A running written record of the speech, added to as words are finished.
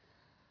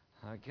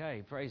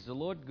Okay, praise the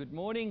Lord. Good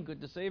morning.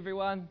 Good to see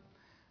everyone.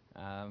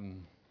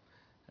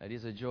 It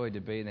is a joy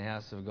to be in the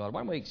house of God.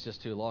 1 week's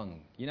just too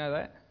long. You know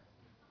that?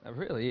 It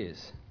really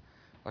is.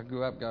 I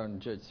grew up going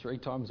to church 3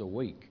 times a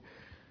week.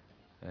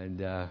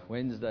 And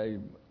Wednesday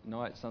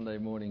night, Sunday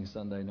morning,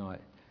 Sunday night.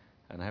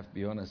 And I have to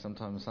be honest,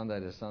 sometimes Sunday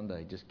to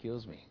Sunday just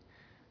kills me.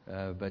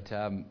 But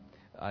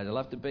I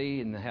love to be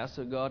in the house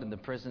of God, in the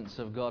presence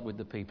of God, with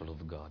the people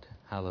of God.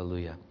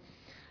 Hallelujah.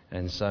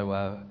 And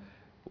so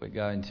we're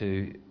going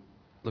to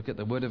look at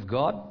the Word of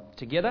God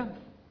together,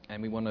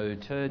 and we want to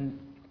turn.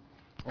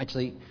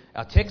 Actually,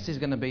 our text is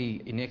going to be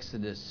in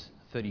Exodus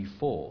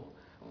 34,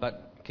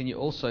 but can you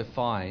also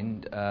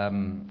find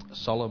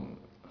Song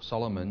of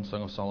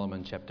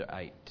Solomon, chapter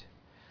 8?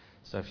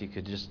 So if you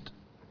could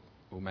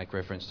we'll make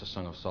reference to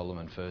Song of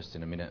Solomon first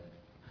in a minute.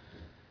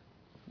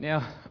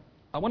 Now,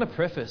 I want to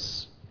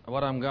preface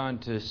what I'm going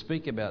to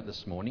speak about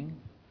this morning,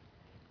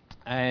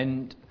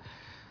 and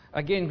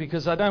again,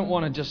 because I don't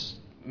want to just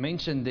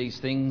mention these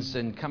things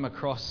and come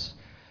across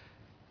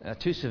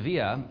too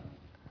severe,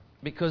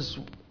 because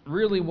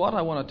really what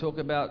I want to talk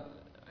about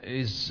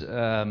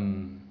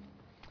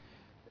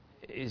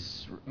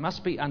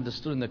must be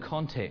understood in the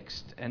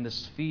context and the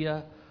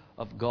sphere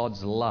of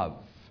God's love.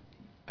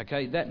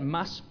 Okay, that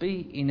must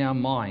be in our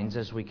minds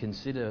as we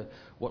consider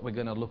what we're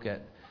going to look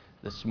at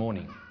this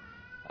morning.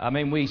 I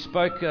mean, we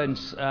spoke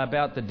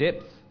about the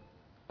depth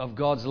of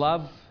God's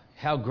love,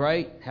 how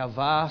great, how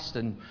vast,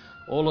 and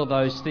all of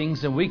those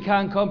things, and we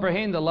can't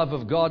comprehend the love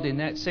of God in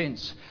that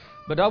sense.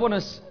 But I want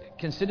to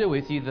consider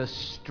with you the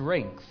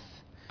strength,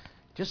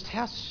 just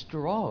how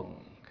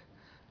strong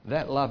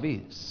that love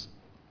is.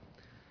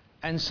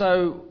 And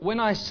so when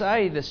I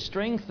say the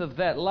strength of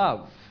that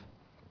love,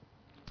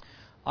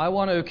 I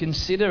want to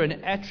consider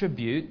an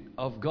attribute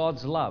of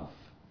God's love.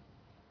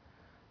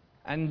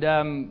 And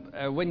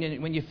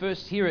when you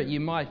first hear it, it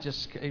might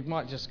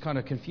just kind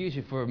of confuse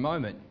you for a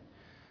moment.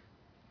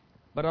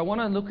 But I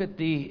want to look at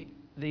the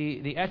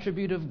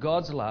attribute of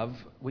God's love,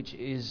 which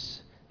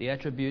is the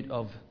attribute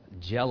of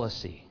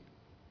jealousy.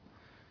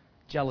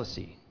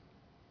 Jealousy.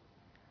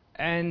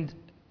 And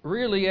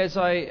really, as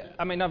I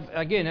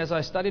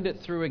studied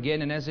it through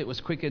again, and as it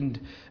was quickened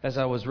as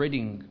I was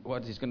reading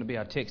what is going to be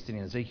our text in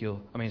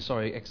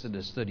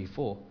Exodus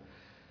 34,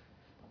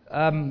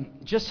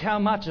 just how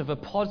much of a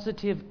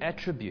positive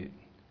attribute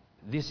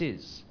this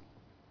is.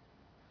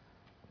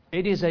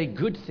 It is a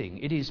good thing.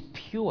 It is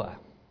pure.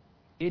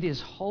 It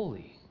is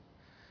holy.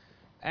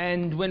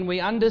 And when we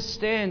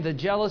understand the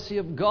jealousy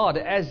of God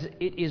as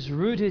it is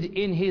rooted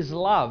in His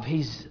love,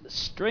 His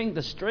strength,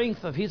 the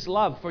strength of His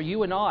love for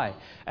you and I,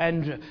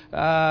 and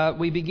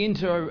we begin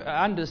to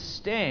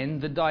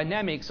understand the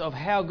dynamics of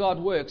how God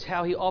works,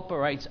 how He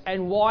operates,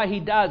 and why He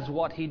does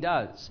what He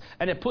does.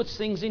 And it puts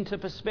things into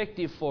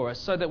perspective for us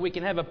so that we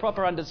can have a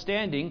proper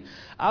understanding.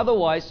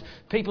 Otherwise,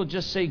 people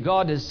just see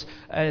God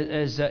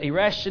as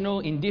irrational,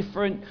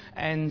 indifferent,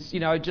 and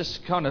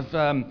just kind of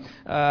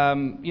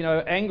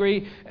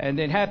angry, and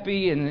then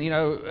happy, and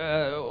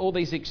all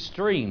these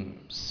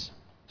extremes.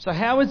 So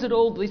how is it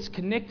all this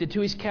connected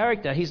to His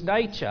character, His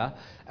nature?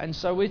 And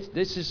so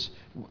this is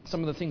some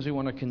of the things we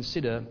want to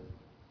consider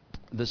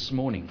this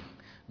morning.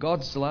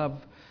 God's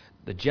love,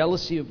 the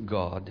jealousy of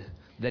God,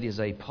 that is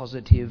a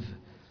positive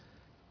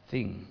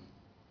thing.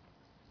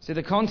 See,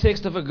 the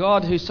context of a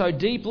God who so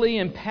deeply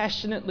and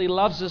passionately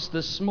loves us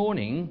this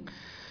morning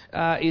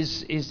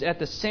is at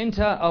the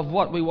center of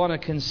what we want to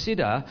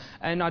consider.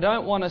 And I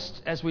don't want us,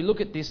 as we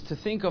look at this, to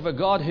think of a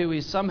God who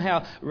is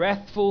somehow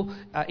wrathful,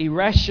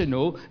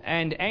 irrational,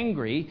 and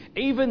angry,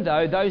 even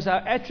though those are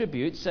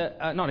attributes,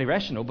 not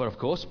irrational, but of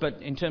course,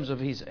 but in terms of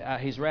his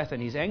wrath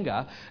and His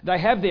anger, they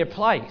have their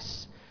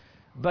place.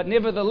 But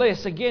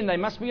nevertheless, again, they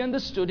must be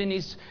understood in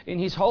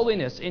His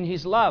holiness, in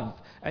His love,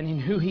 and in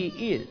who He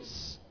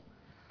is,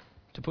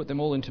 to put them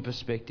all into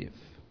perspective.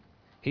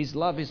 His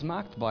love is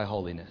marked by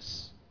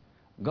holiness.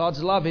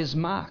 God's love is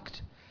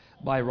marked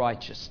by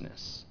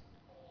righteousness.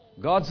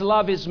 God's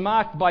love is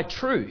marked by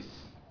truth.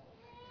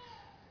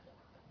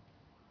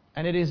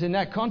 And it is in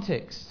that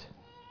context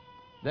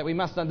that we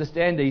must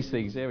understand these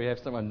things. There we have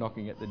someone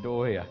knocking at the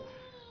door here.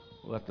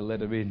 We'll have to let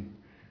them in.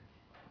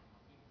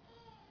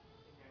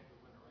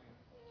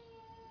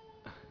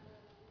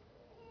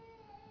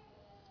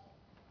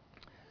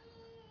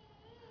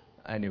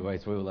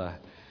 Anyways, we'll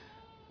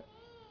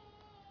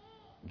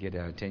get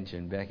our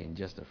attention back in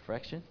just a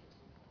fraction.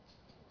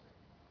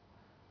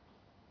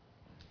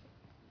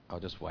 I'll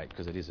just wait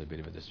because it is a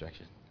bit of a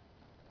distraction.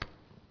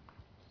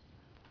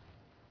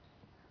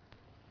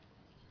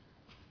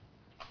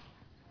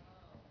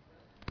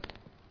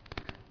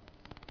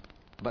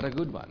 But a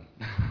good one.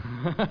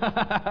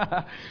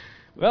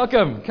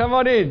 Welcome. Come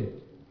on in.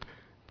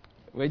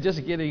 We're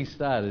just getting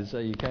started, so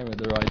you came at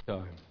the right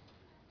time.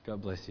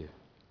 God bless you.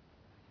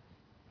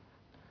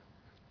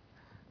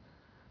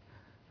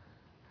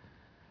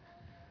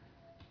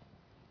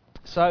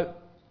 So,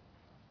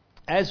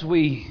 as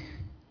we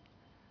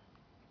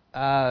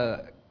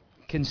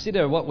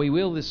consider what we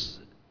will this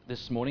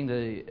morning,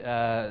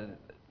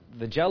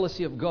 the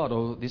jealousy of God,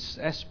 or this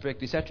aspect,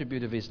 this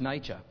attribute of his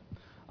nature,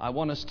 I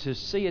want us to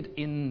see it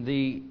in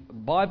the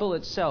Bible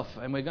itself,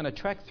 and we're going to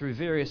track through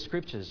various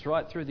scriptures,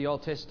 right through the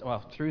Old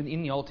Testament,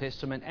 in the Old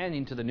Testament and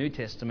into the New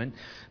Testament,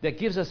 that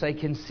gives us a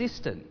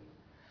consistent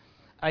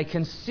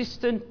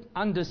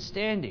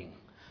understanding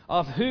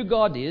of who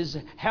God is,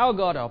 how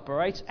God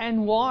operates,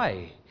 and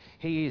why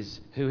he is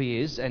who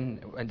he is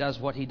and does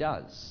what he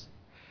does.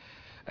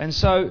 And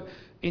so,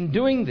 in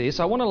doing this,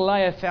 I want to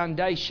lay a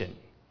foundation.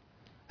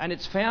 And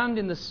it's found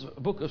in the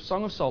book of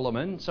Song of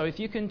Solomon. So if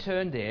you can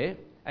turn there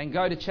and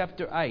go to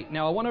chapter 8.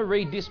 Now, I want to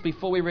read this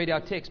before we read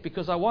our text,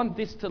 because I want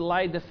this to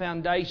lay the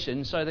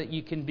foundation so that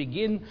you can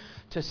begin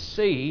to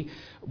see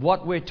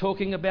what we're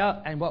talking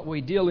about and what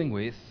we're dealing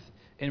with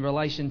in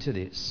relation to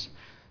this.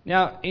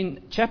 Now,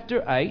 in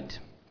chapter 8,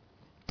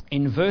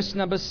 in verse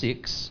number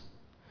 6,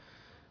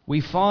 we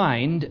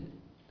find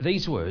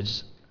these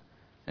words,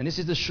 and this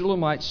is the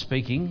Shulamite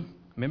speaking.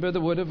 Remember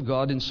the word of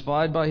God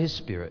inspired by his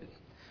Spirit.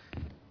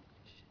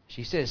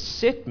 She says,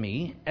 "Set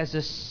me as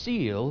a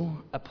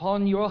seal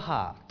upon your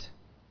heart,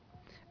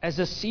 as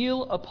a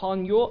seal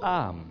upon your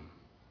arm.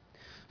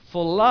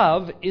 For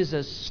love is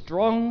as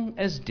strong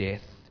as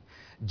death,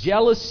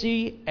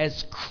 jealousy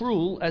as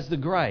cruel as the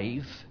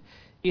grave.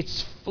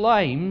 Its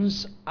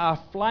flames are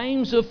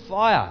flames of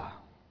fire,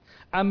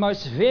 a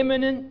most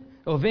vehement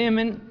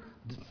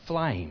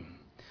flame."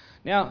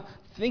 Now,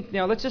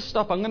 let's just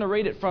stop. I'm going to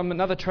read it from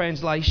another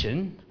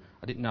translation.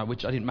 I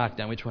didn't mark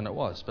down which one it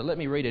was, but let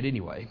me read it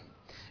anyway.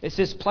 It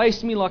says,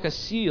 "Place me like a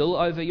seal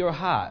over your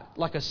heart,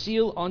 like a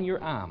seal on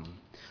your arm.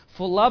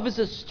 For love is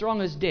as strong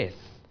as death.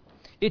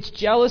 Its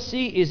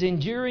jealousy is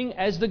enduring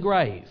as the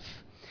grave.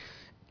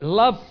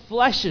 Love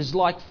flashes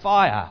like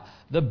fire,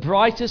 the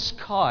brightest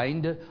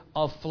kind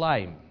of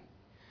flame."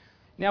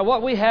 Now,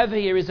 what we have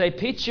here is a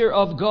picture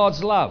of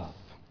God's love.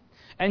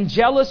 And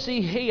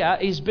jealousy here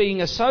is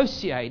being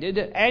associated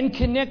and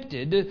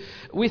connected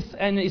with,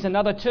 and is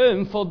another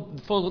term for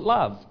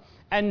love.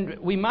 And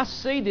we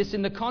must see this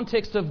in the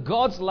context of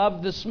God's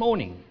love this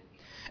morning.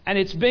 And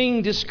it's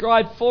being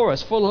described for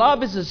us. For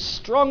love is as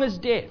strong as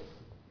death.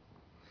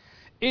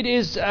 It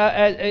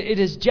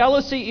is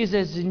jealousy is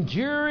as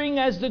enduring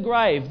as the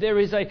grave. There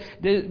is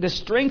the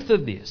strength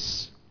of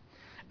this.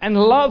 And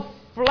love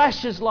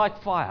flashes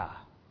like fire.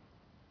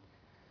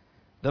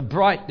 The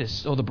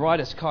brightness, or the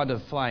brightest kind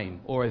of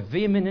flame, or a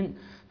vehement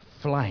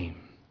flame.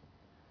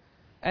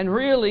 And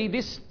really,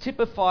 this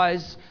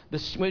typifies,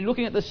 we're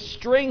looking at the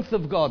strength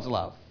of God's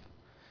love.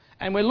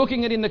 And we're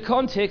looking at it in the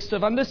context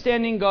of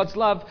understanding God's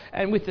love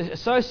and with the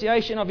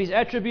association of his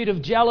attribute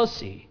of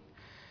jealousy.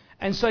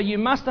 And so you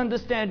must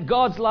understand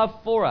God's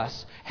love for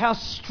us, how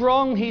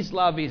strong his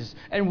love is,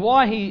 and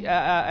why he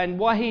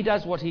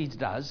does what he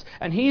does.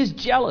 And he is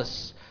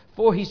jealous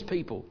for his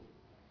people.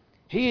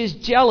 He is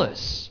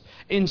jealous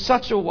in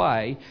such a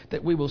way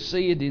that we will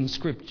see it in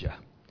Scripture.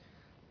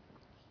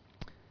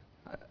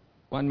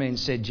 One man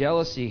said,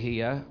 jealousy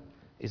here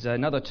is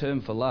another term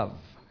for love,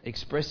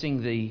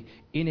 expressing the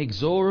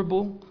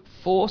inexorable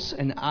force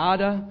and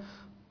ardour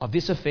of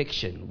this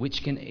affection,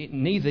 which can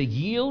neither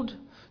yield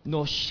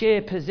nor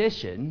share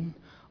possession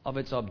of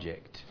its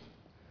object.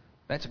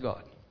 That's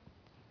God.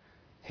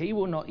 He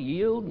will not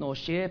yield nor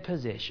share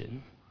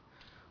possession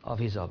of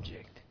his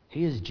object.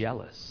 He is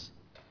jealous.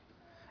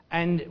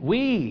 And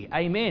we,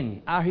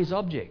 amen, are his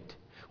object.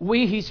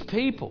 We, his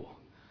people.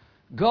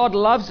 God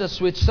loves us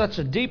with such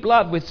a deep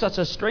love, with such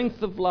a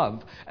strength of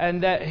love,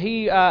 and that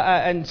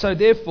and so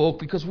therefore,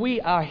 because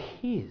we are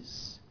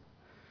his,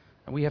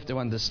 and we have to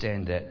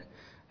understand that,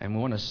 and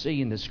we want to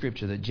see in the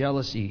Scripture that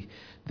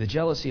the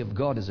jealousy of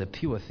God is a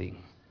pure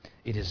thing.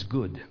 It is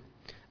good,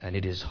 and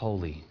it is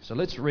holy. So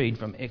let's read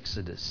from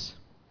Exodus,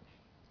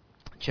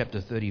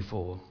 chapter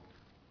 34.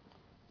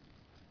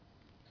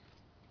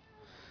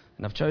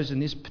 And I've chosen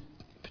this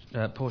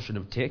portion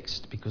of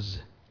text because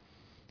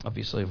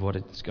obviously of what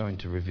it's going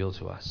to reveal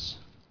to us.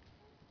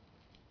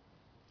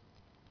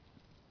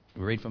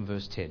 We read from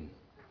verse 10.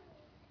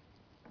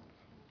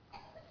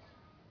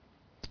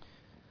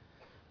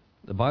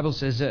 The Bible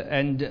says,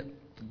 "And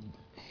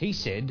he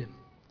said,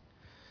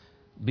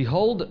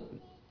 Behold,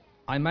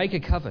 I make a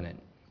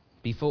covenant.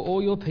 Before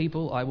all your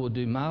people I will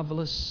do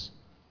marvels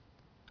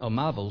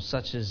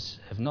such as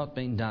have not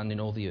been done in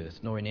all the earth,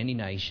 nor in any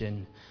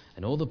nation,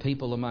 and all the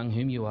people among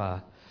whom you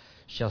are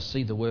shall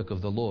see the work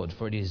of the Lord,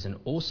 for it is an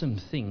awesome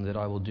thing that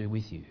I will do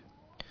with you.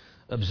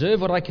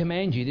 Observe what I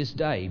command you this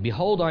day.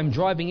 Behold, I am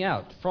driving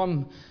out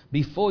from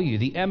before you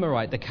the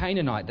Amorite, the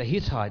Canaanite, the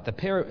Hittite, the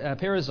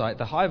Perizzite,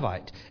 the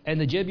Hivite, and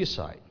the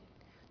Jebusite.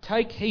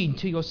 Take heed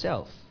to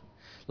yourself,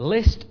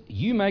 lest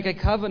you make a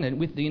covenant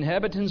with the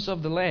inhabitants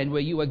of the land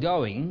where you are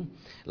going,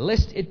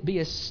 lest it be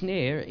a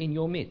snare in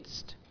your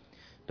midst.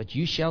 But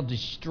you shall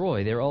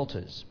destroy their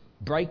altars,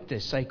 break their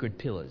sacred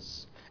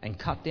pillars, and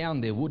cut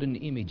down their wooden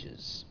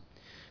images.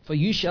 For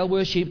you shall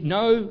worship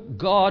no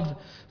God,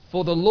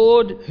 for the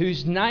Lord,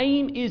 whose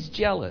name is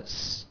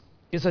jealous,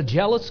 is a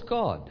jealous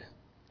God.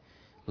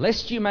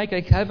 Lest you make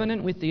a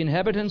covenant with the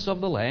inhabitants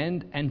of the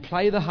land, and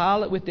play the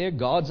harlot with their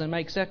gods, and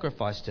make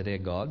sacrifice to their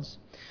gods,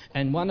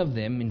 and one of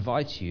them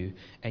invites you,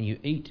 and you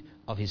eat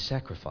of his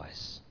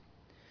sacrifice.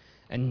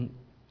 And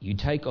you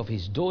take of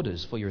his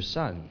daughters for your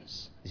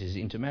sons. This is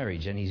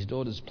intermarriage. And his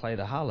daughters play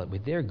the harlot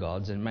with their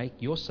gods, and make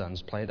your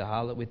sons play the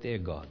harlot with their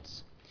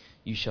gods.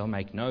 You shall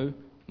make no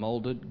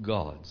molded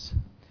gods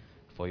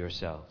for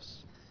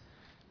yourselves.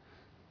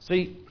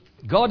 See,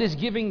 God is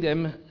giving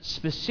them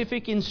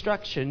specific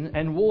instruction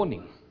and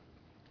warning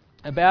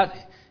about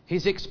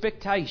his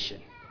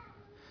expectation.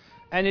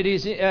 And it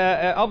is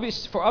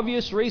obvious, for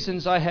obvious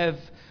reasons, I have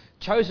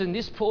chosen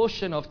this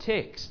portion of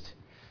text.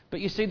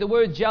 But you see, the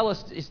word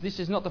jealous, this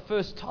is not the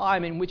first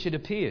time in which it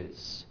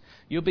appears.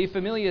 You'll be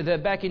familiar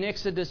that back in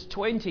Exodus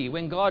 20,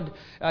 when God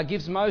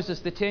gives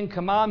Moses the 10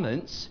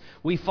 Commandments,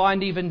 we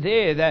find even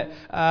there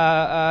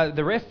that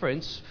the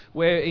reference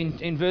where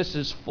in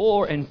verses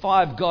 4 and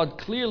 5, God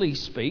clearly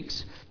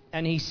speaks,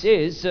 and he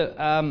says,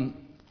 you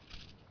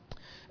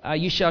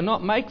shall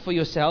not make for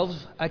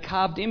yourselves a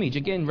carved image,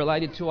 again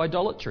related to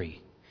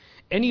idolatry.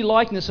 Any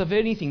likeness of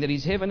anything that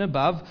is heaven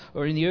above,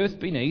 or in the earth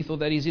beneath, or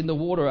that is in the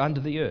water under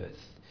the earth.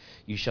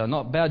 You shall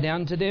not bow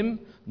down to them,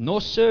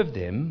 nor serve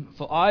them,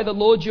 for I, the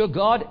Lord your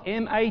God,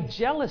 am a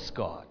jealous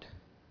God,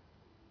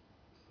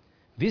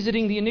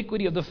 visiting the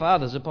iniquity of the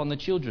fathers upon the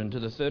children to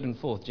the third and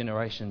fourth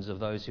generations of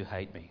those who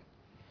hate me.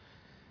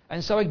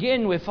 And so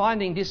again, we're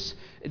finding this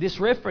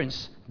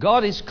reference.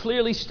 God is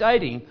clearly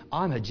stating,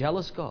 I'm a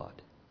jealous God.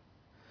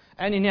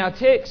 And in our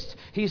text,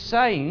 he's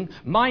saying,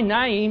 my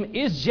name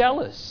is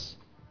jealous.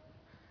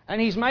 And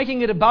he's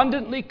making it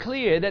abundantly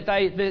clear that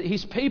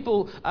his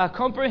people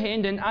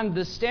comprehend and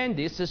understand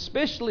this,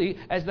 especially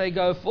as they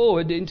go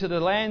forward into the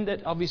land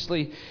that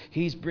obviously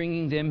he's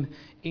bringing them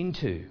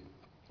into.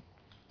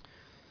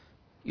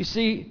 You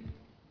see,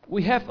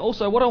 we have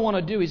also, what I want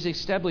to do is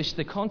establish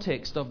the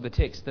context of the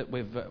text that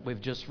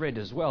we've just read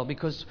as well,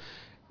 because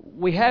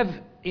we have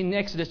in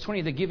Exodus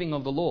 20 the giving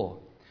of the law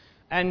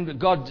and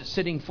God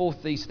setting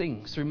forth these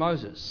things through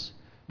Moses.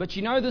 But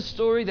you know the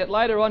story that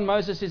later on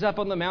Moses is up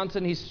on the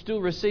mountain. He's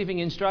still receiving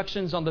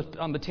instructions on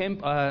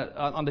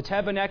the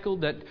tabernacle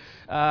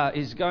that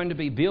is going to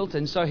be built,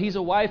 and so he's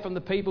away from the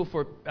people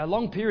for a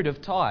long period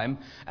of time.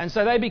 And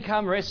so they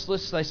become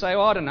restless. They say,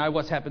 "Oh, I don't know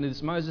what's happened to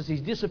this Moses.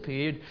 He's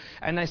disappeared."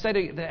 And they say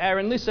to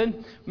Aaron,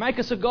 "Listen, make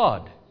us a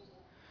god."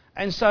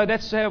 And so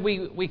that's how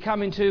we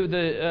come into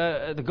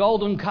the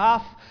golden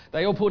calf.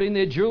 They all put in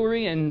their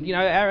jewelry, and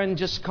Aaron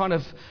just kind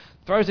of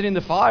throws it in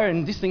the fire,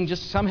 and this thing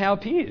just somehow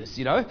appears,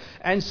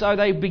 And so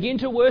they begin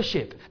to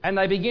worship, and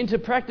they begin to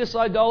practice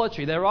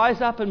idolatry. They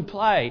rise up and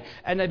play,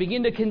 and they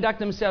begin to conduct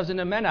themselves in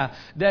a manner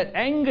that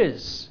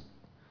angers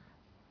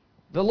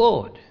the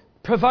Lord,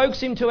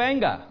 provokes him to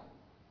anger.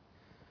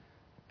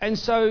 And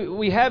so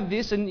we have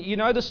this, and you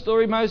know the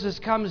story. Moses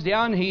comes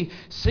down, he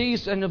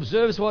sees and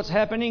observes what's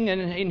happening,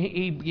 and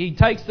he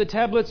takes the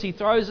tablets, he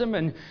throws them,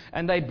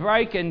 and they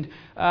break, and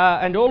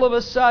all of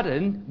a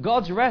sudden,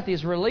 God's wrath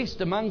is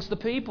released amongst the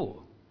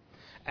people.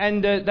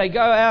 And they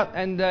go out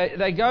and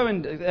they go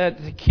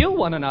and kill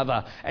one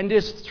another. And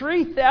there's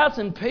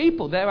 3,000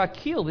 people that are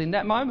killed in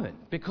that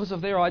moment because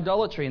of their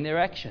idolatry and their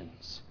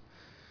actions.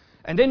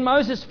 And then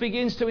Moses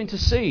begins to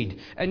intercede,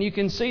 and you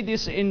can see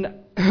this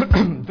in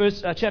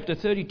chapter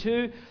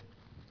 32,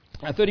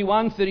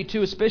 31,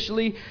 32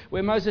 especially,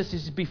 where Moses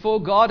is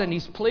before God and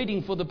he's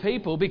pleading for the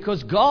people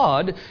because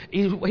God,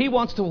 he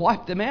wants to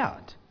wipe them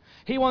out.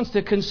 He wants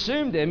to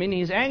consume them in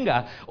his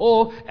anger,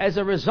 or as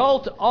a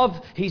result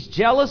of his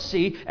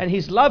jealousy and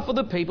his love for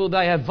the people,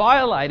 they have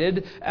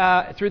violated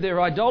through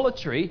their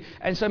idolatry.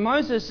 And so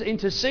Moses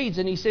intercedes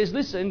and he says,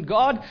 "Listen,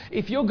 God,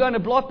 if you're going to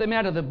blot them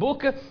out of the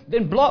book,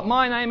 then blot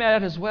my name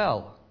out as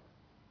well."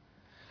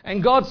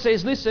 And God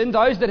says, "Listen,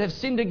 those that have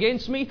sinned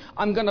against me,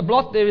 I'm going to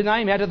blot their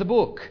name out of the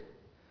book."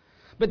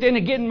 But then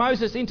again,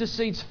 Moses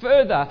intercedes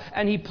further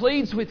and he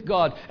pleads with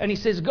God and he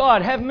says,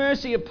 "God, have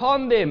mercy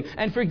upon them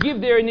and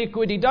forgive their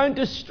iniquity. Don't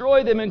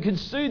destroy them and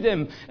consume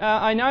them.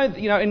 I know,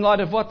 in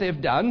light of what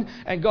they've done,"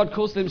 and God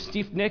calls them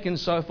stiff-necked and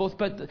so forth.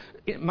 But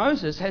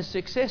Moses has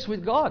success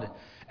with God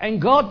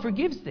and God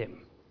forgives them.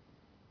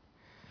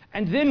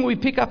 And then we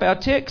pick up our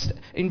text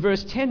in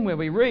verse 10 where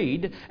we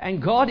read,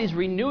 and God is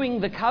renewing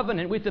the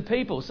covenant with the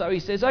people. So he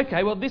says,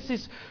 "Okay, well, this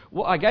is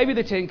what I gave you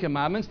the 10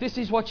 Commandments. This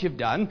is what you've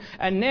done.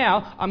 And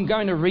now I'm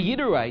going to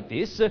reiterate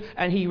this."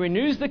 And he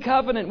renews the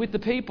covenant with the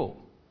people.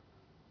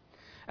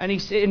 And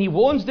he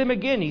warns them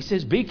again. He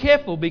says, "Be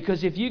careful,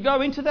 because if you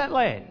go into that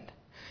land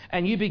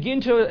and you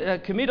begin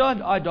to commit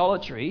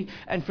idolatry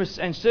and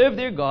serve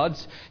their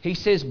gods," he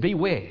says,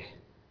 "beware.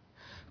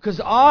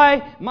 Because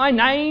my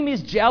name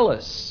is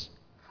jealous.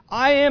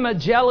 I am a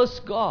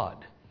jealous God."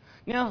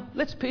 Now,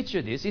 let's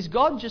picture this. Is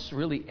God just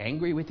really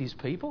angry with his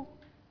people?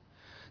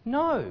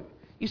 No.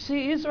 You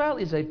see, Israel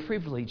is a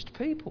privileged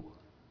people.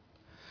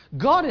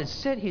 God has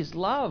set his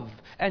love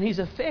and his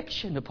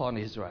affection upon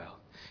Israel.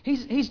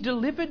 He's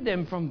delivered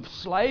them from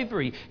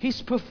slavery.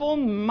 He's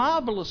performed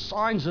marvelous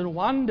signs and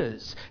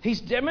wonders. He's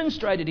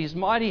demonstrated his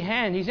mighty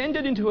hand. He's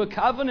entered into a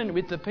covenant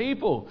with the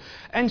people.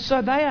 And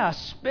so they are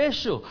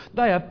special.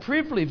 They are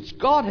privileged.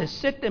 God has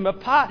set them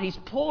apart. He's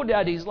poured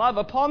out his love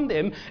upon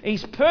them.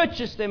 He's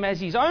purchased them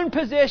as his own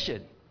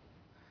possession.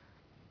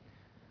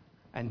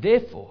 And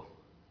therefore,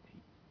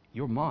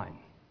 you're mine.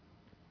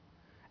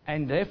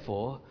 And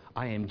therefore,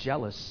 I am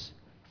jealous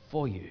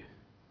for you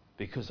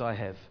because I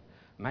have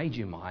made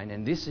you mine,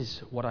 and this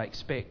is what I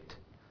expect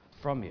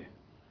from you.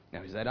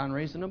 Now, is that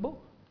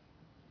unreasonable?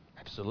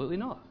 Absolutely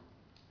not.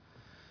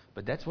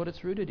 But that's what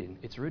it's rooted in.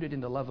 It's rooted in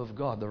the love of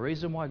God. The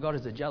reason why God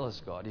is a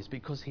jealous God is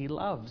because he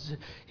loves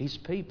his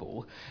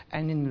people,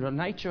 and in the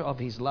nature of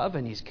his love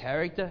and his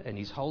character and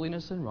his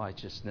holiness and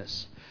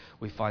righteousness,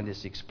 we find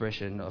this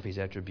expression of his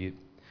attribute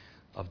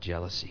of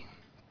jealousy.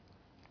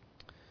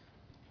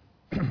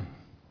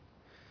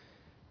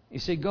 You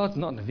see, God's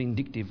not a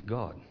vindictive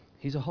God.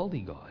 He's a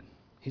holy God.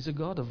 He's a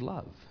God of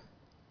love.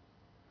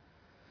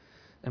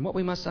 And what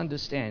we must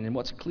understand, and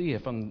what's clear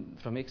from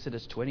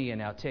Exodus 20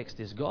 and our text,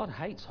 is God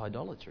hates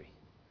idolatry.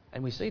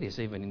 And we see this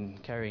even in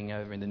carrying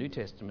over in the New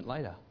Testament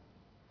later.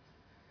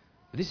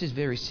 But this is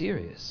very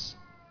serious.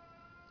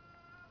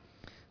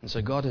 And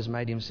so God has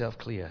made himself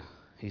clear.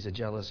 He's a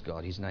jealous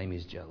God. His name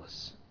is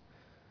jealous.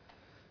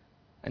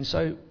 And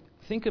so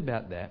think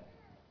about that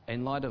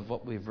in light of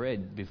what we've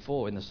read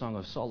before in the Song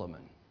of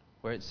Solomon,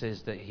 where it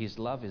says that his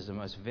love is the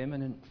most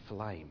vehement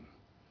flame.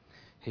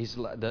 His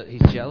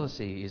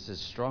jealousy is as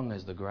strong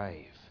as the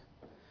grave.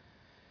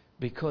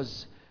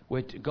 Because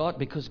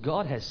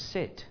God has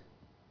set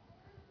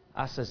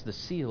us as the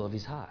seal of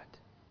his heart.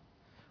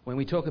 When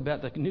we talk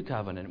about the new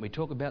covenant, we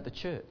talk about the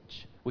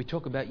church. We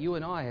talk about you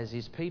and I as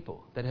his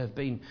people that have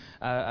been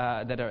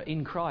that are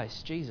in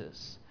Christ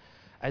Jesus.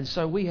 And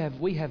so we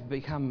have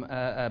become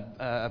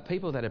a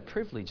people that are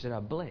privileged, that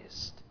are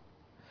blessed.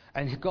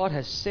 And God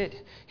has set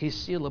his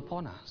seal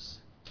upon us.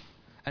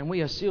 And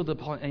we are sealed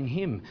upon in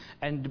him.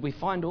 And we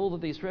find all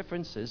of these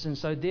references. And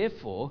so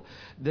therefore,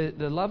 the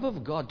love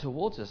of God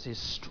towards us is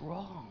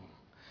strong.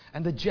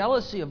 And the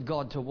jealousy of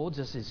God towards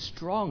us is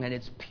strong, and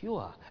it's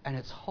pure, and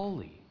it's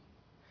holy.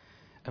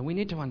 And we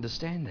need to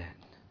understand that.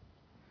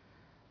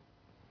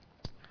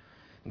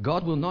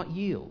 God will not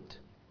yield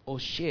or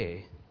share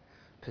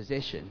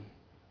possession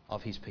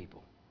of his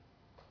people.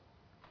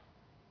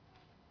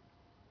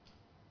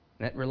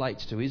 That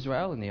relates to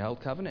Israel in the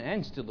Old Covenant,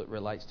 and still it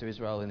relates to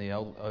Israel in the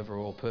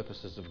overall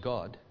purposes of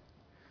God.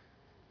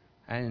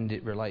 And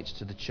it relates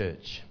to the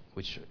church,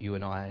 which you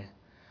and I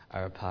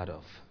are a part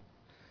of.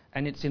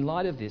 And it's in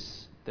light of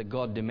this that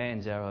God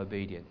demands our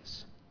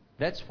obedience.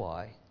 That's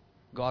why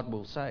God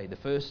will say the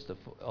first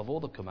of all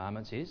the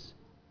commandments is,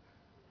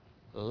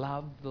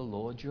 love the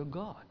Lord your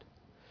God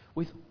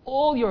with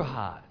all your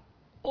heart,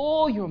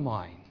 all your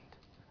mind,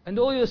 and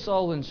all your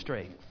soul and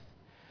strength.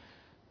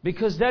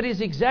 Because that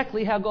is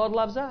exactly how God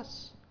loves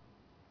us.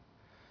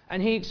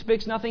 And he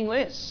expects nothing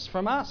less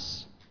from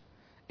us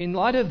in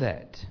light of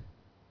that.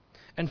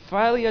 And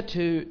failure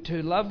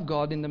to love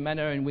God in the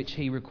manner in which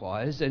he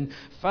requires, and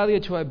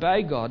failure to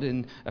obey God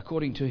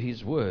according to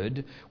his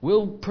word,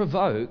 will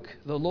provoke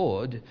the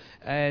Lord,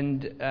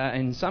 and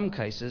in some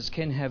cases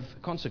can have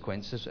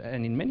consequences,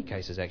 and in many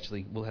cases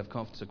actually will have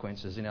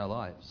consequences in our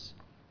lives.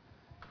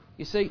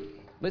 You see,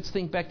 let's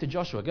think back to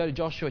Joshua. Go to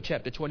Joshua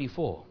chapter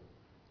 24.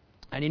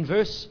 And in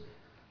verse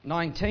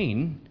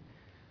 19,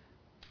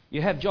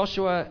 you have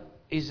Joshua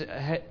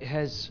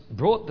has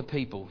brought the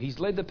people. He's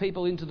led the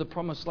people into the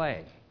promised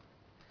land.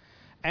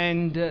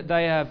 And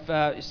they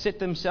have set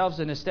themselves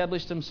and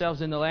established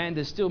themselves in the land.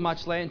 There's still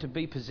much land to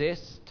be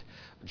possessed.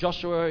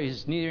 Joshua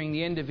is nearing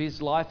the end of his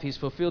life. He's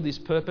fulfilled his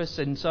purpose.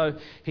 And so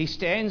he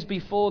stands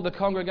before the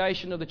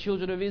congregation of the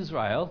children of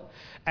Israel,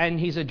 and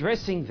he's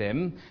addressing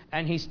them,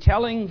 and he's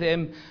telling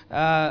them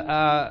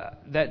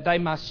that they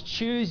must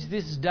choose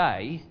this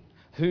day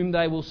whom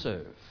they will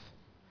serve.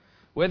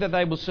 Whether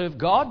they will serve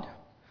God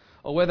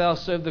or whether they'll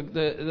serve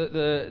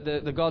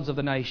the gods of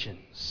the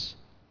nations.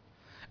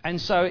 And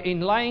so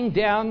in laying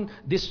down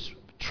this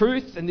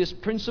truth and this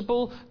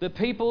principle, the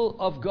people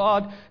of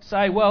God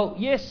say, well,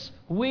 yes,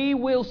 we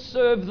will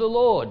serve the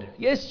Lord.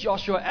 Yes,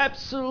 Joshua,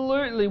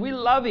 absolutely, we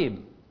love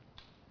him.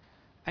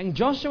 And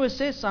Joshua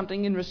says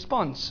something in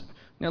response.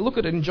 Now look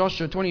at it in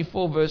Joshua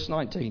 24 verse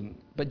 19.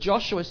 But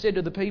Joshua said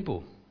to the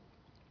people,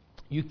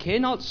 you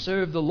cannot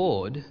serve the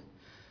Lord,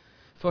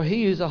 for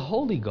he is a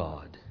holy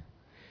God.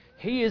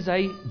 He is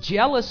a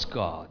jealous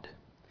God.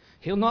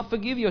 He'll not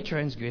forgive your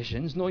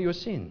transgressions nor your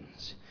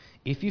sins.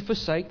 If you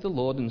forsake the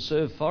Lord and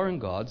serve foreign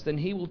gods, then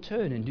he will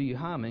turn and do you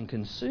harm and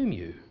consume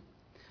you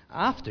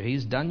after he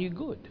has done you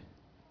good.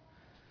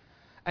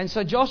 And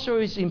so Joshua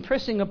is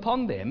impressing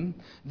upon them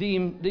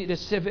the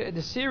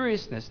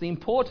seriousness, the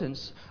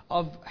importance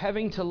of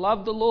having to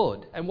love the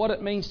Lord and what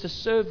it means to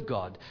serve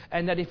God.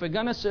 And that if we're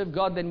going to serve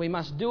God, then we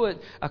must do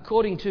it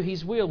according to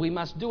his will. We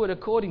must do it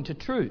according to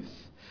truth,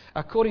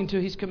 according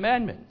to his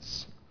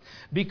commandments.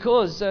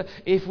 Because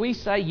if we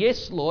say,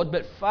 yes, Lord,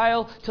 but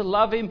fail to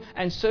love him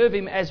and serve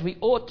him as we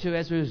ought to,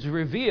 as was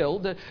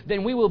revealed,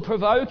 then we will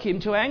provoke him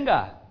to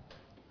anger.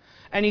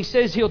 And he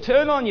says he'll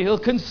turn on you, he'll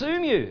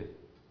consume you.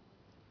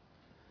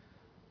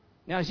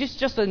 Now, is this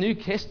just an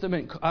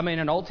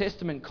Old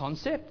Testament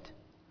concept?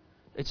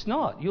 It's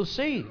not. You'll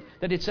see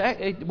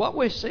that what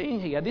we're seeing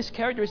here, this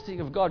characteristic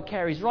of God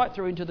carries right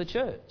through into the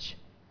church.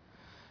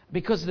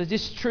 Because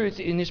this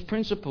truth in this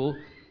principle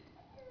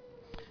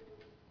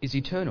is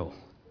eternal.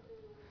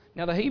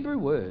 Now, the Hebrew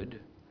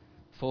word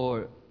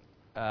for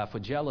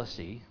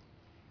jealousy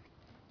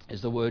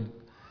is the word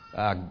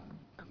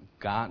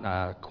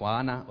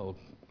kwana or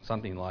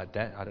something like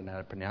that. I don't know how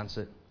to pronounce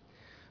it.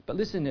 But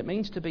listen, it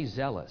means to be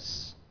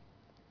zealous.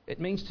 It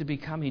means to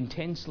become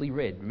intensely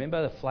red.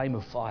 Remember the flame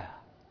of fire.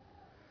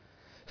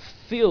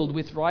 Filled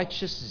with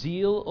righteous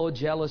zeal or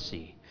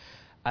jealousy.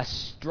 A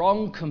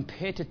strong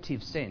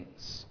competitive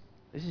sense.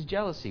 This is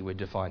jealousy we're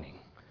defining.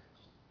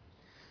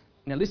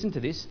 Now listen to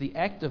this. The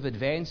act of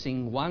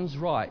advancing one's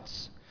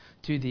rights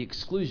to the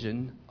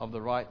exclusion of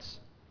the rights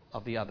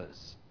of the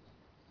others.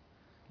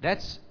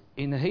 That's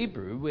in the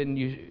Hebrew, when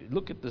you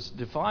look at this,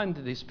 define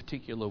this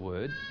particular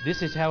word,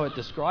 this is how it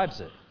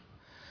describes it.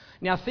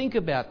 Now think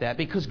about that,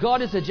 because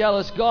God is a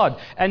jealous God,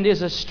 and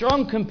there's a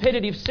strong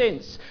competitive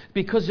sense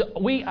because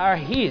we are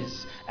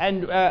His,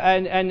 and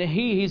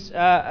He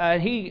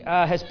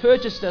has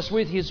purchased us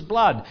with His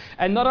blood.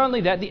 And not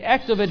only that, the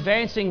act of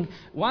advancing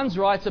one's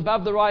rights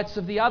above the rights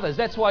of the others.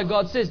 That's why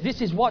God says, "This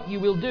is what you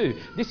will do.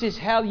 This is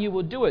how you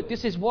will do it.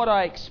 This is what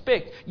I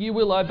expect. You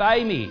will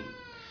obey me."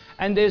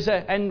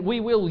 And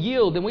we will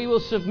yield, and we will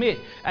submit,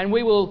 and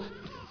we will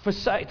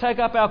take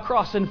up our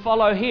cross and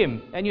follow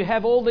Him. And you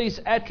have all these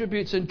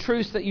attributes and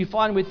truths that you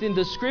find within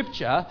the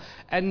Scripture.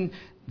 And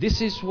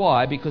this is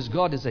why, because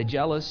God is a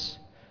jealous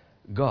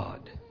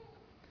God.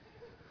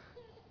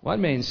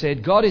 One man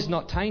said, God is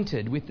not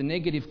tainted with the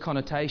negative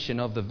connotation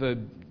of the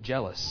verb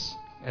jealous,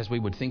 as we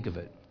would think of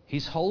it.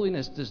 His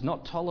holiness does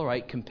not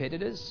tolerate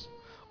competitors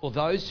or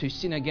those who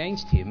sin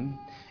against Him.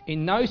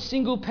 In no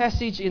single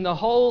passage in the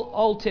whole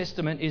Old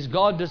Testament is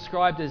God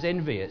described as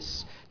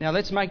envious. Now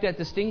let's make that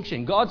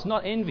distinction. God's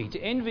not envy. To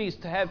envy is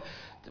to have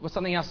what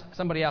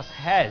somebody else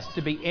has,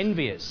 to be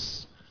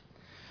envious.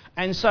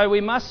 And so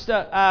we must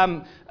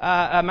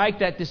make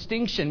that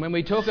distinction when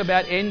we talk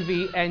about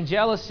envy and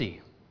jealousy.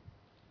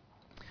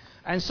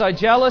 And so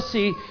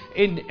jealousy,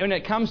 when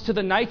it comes to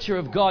the nature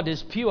of God,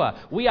 is pure.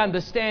 We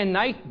understand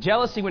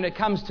jealousy when it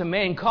comes to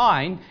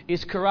mankind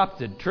is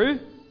corrupted. True?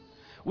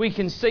 We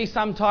can see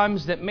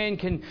sometimes that men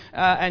can,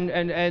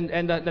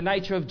 and the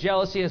nature of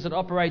jealousy as it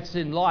operates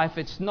in life,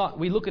 it's not,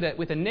 we look at it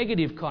with a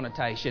negative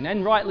connotation,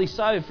 and rightly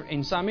so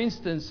in some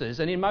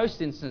instances, and in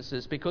most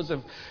instances, because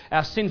of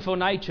our sinful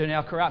nature and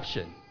our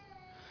corruption.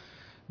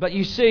 But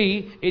you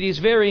see, it is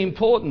very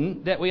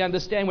important that we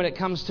understand when it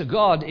comes to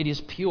God, it is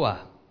pure.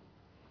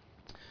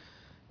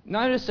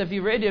 Notice, have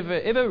you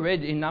ever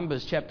read in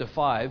Numbers chapter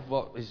 5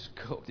 what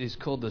is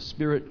called the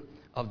spirit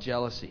of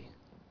jealousy?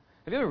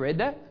 Have you ever read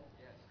that?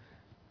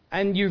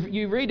 And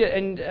you read it,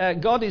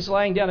 and God is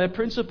laying down a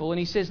principle, and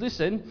He says,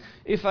 listen,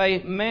 if a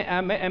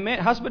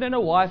husband and a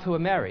wife who are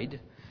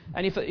married,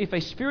 and if a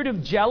spirit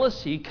of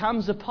jealousy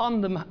comes upon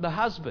the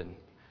husband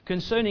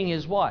concerning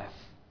his wife,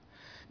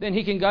 then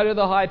he can go to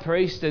the high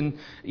priest, and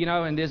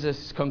there's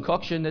a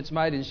concoction that's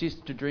made, and she's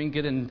to drink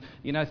it, and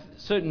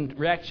certain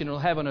reaction it'll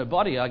have on her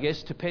body, I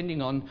guess,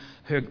 depending on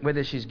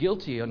whether she's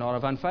guilty or not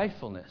of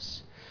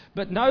unfaithfulness.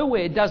 But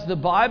nowhere does the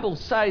Bible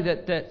say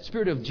that that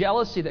spirit of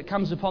jealousy that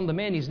comes upon the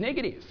man is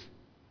negative.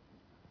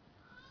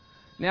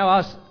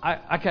 Now,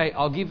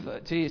 I'll give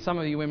to you, some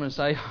of you women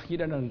say, you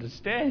don't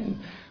understand.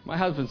 My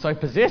husband's so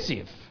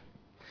possessive.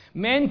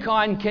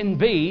 Mankind can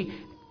be,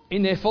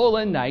 in their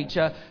fallen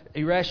nature,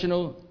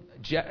 irrational,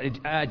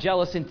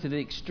 jealous into the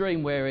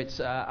extreme where it's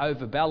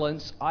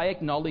overbalanced. I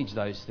acknowledge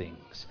those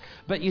things.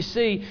 But you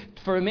see,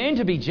 for a man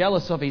to be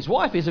jealous of his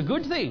wife is a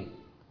good thing.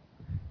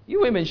 You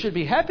women should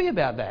be happy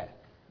about that.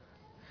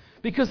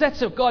 Because that's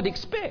what God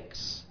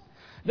expects.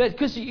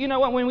 Because you know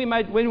what, when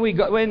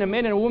a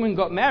man and a woman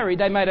got married,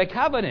 they made a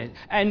covenant,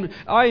 and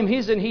I am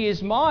his and he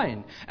is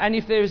mine. And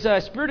if there's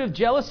a spirit of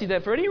jealousy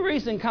that for any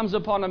reason comes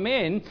upon a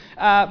man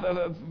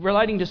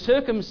relating to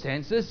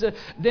circumstances,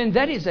 then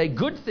that is a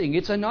good thing.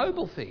 It's a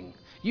noble thing.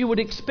 You would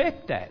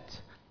expect that.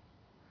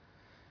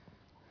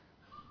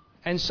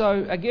 And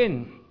so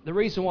again, the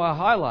reason why I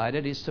highlight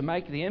it is to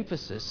make the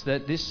emphasis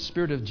that this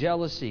spirit of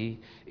jealousy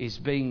is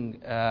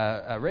being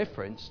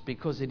referenced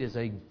because it is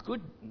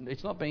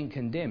it's not being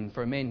condemned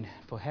for men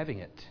for having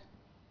it.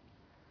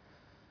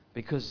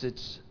 Because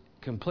it's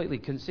completely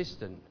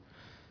consistent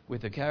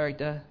with the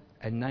character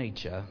and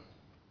nature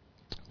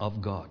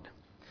of God.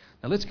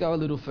 Now let's go a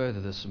little further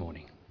this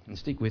morning and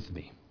stick with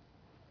me.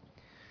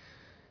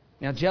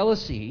 Now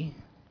jealousy,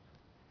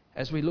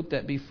 as we looked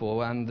at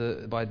before,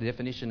 by the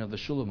definition of the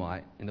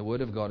Shulamite in the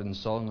Word of God in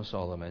Song of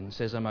Solomon,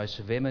 says a most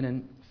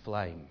vehement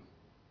flame.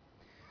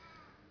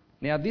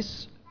 Now,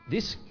 this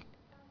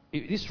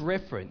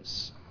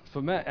reference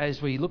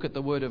as we look at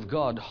the Word of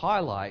God,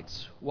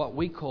 highlights what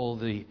we call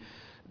the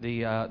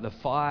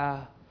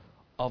fire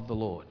of the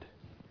Lord.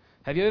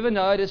 Have you ever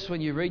noticed when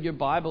you read your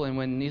Bible and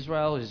when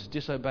Israel is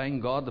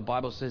disobeying God, the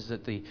Bible says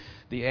that the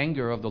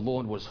anger of the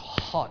Lord was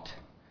hot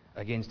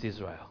against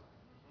Israel?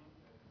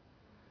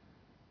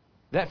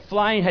 That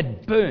flame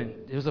had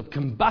burnt. There was a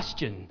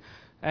combustion.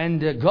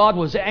 And God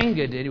was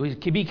angered.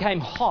 It became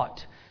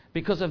hot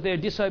because of their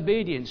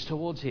disobedience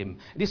towards Him.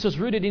 This was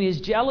rooted in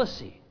His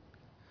jealousy.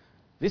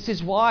 This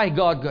is why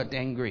God got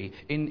angry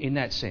in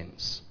that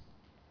sense.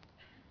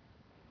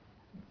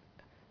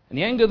 And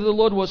the anger of the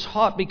Lord was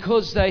hot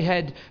because they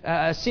had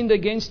sinned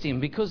against Him,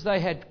 because they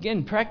had,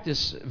 again,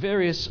 practiced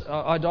various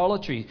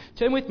idolatry.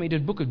 Turn with me to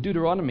the book of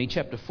Deuteronomy,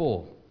 chapter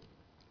 4.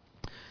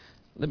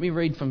 Let me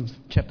read from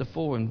chapter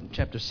 4 and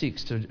chapter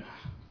 6 to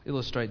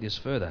illustrate this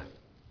further.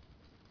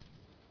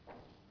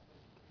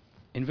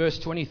 In verse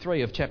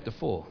 23 of chapter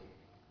 4,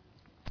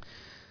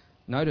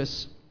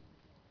 notice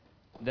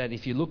that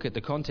if you look at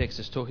the context,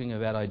 it's talking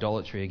about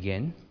idolatry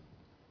again.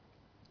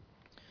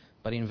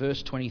 But in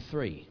verse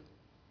 23,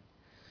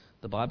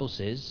 the Bible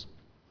says,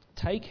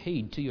 "Take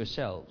heed to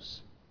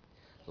yourselves,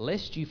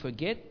 lest you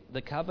forget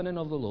the covenant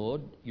of the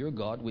Lord your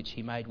God which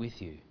He made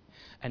with you,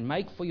 and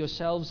make for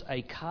yourselves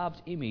a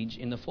carved image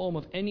in the form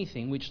of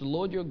anything which the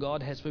Lord your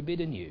God has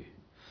forbidden you.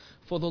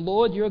 For the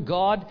Lord your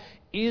God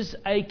is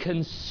a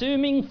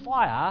consuming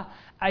fire,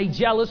 a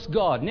jealous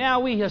God."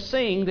 Now we are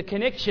seeing the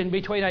connection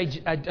between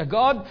a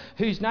God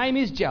whose name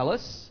is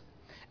jealous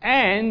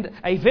and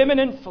a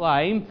vehement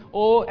flame,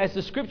 or as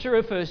the Scripture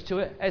refers to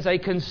it, as a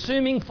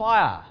consuming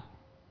fire.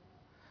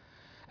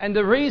 And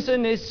the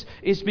reason is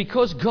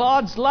because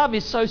God's love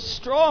is so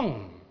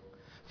strong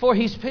for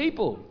His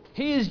people.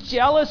 He is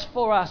jealous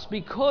for us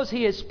because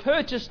He has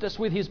purchased us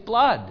with His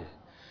blood.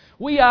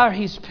 We are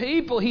His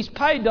people. He's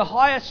paid the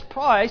highest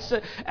price,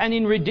 and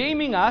in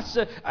redeeming us,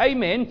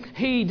 amen,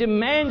 He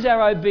demands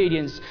our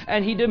obedience,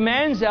 and He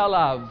demands our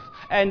love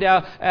and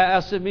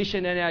our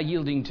submission and our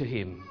yielding to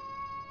Him.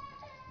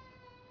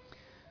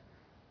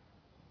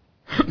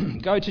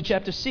 Go to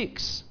chapter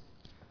 6,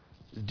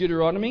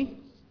 Deuteronomy,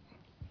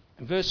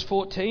 verse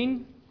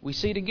 14, we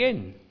see it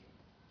again.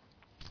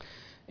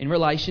 In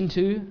relation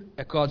to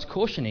God's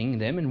cautioning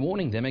them and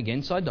warning them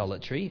against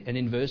idolatry, and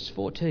in verse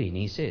 14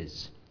 He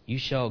says, "You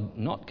shall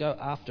not go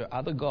after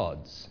other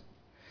gods,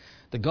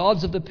 the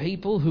gods of the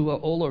people who are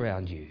all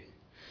around you.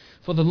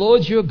 For the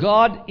Lord your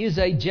God is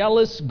a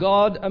jealous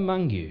God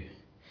among you,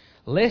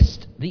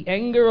 lest the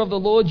anger of the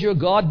Lord your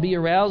God be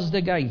aroused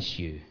against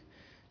you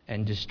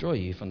and destroy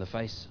you from the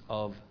face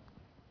of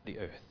the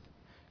earth."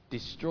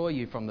 Destroy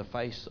you from the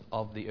face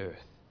of the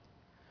earth.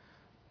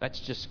 That's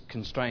just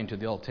constrained to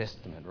the Old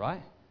Testament,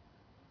 right?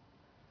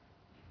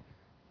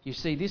 You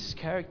see, this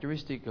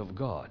characteristic of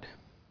God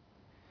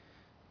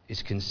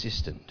is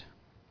consistent.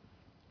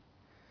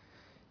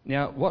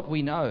 Now, what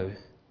we know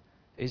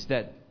is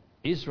that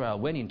Israel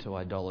went into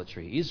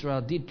idolatry.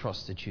 Israel did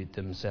prostitute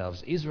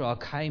themselves. Israel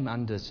came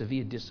under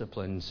severe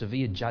discipline,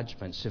 severe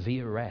judgment,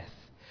 severe wrath.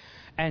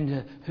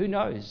 And who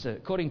knows,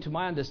 according to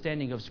my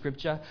understanding of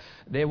Scripture,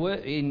 there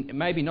were,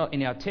 maybe not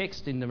in our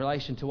text in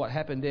relation to what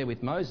happened there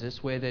with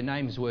Moses, where their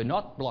names were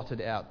not blotted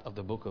out of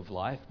the book of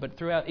life, but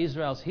throughout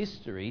Israel's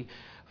history,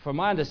 from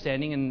my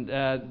understanding,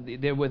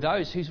 there were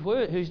those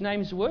whose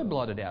names were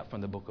blotted out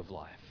from the book of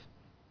life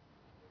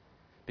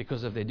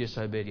because of their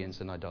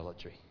disobedience and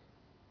idolatry.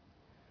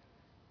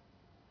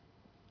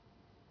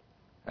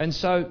 And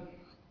so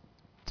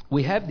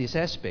we have this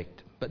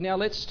aspect. But now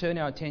let's turn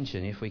our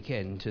attention, if we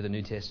can, to the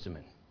New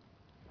Testament.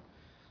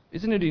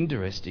 Isn't it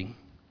interesting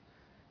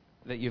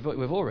that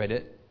we've all read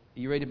it?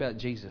 You read about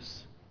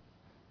Jesus.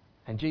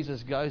 And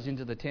Jesus goes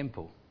into the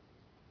temple.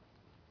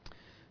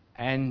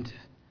 And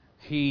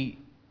He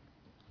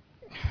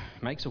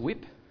makes a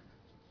whip.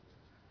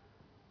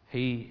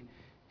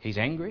 He's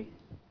angry.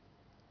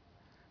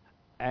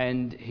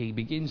 And He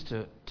begins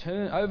to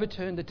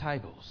overturn the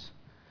tables.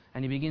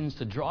 And He begins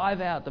to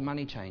drive out the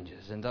money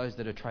changers and those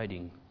that are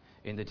trading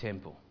in the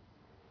temple.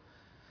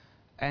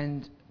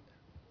 And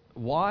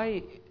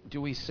why do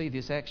we see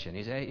this action?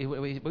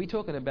 Are we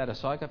talking about a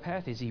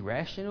psychopath? Is he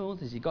rational?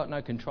 Has he got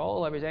no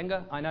control over his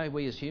anger? I know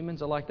we as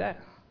humans are like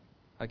that.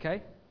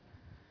 Okay?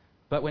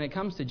 But when it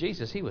comes to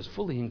Jesus, He was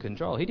fully in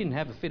control. He didn't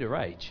have a fit of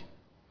rage.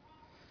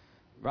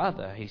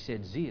 Rather, He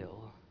said,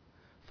 "Zeal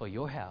for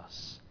your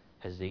house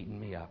has eaten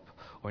me up."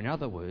 Or in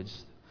other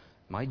words,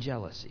 my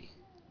jealousy,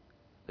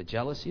 the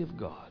jealousy of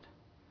God,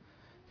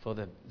 for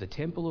the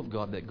temple of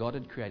God that God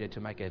had created to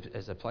make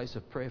as a place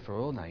of prayer for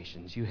all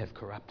nations, you have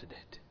corrupted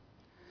it.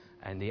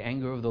 And the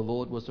anger of the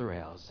Lord was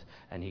aroused,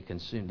 and He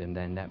consumed them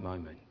in that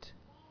moment.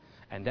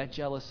 And that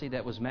jealousy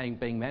that was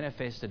being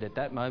manifested at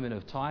that moment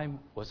of time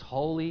was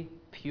holy,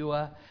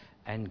 pure,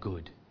 and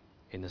good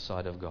in the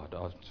sight of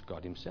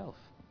God Himself.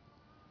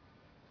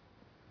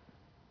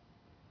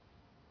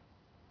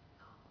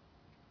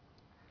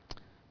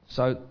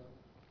 So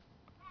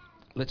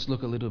let's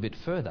look a little bit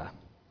further.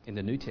 In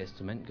the New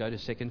Testament, go to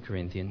 2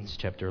 Corinthians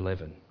chapter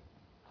 11.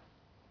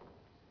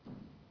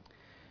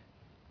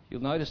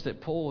 You'll notice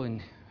that Paul,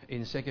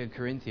 in 2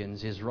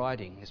 Corinthians is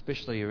writing,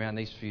 especially around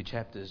these few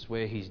chapters,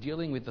 where he's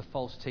dealing with the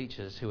false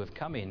teachers who have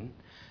come in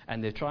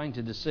and they're trying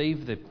to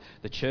deceive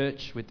the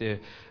church with their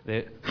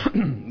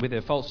with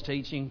their false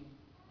teaching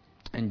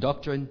and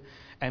doctrine.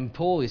 And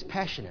Paul is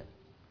passionate.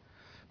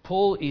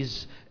 Paul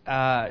is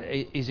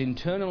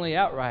internally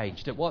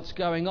outraged at what's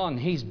going on.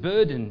 He's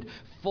burdened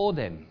for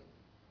them.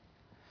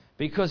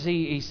 Because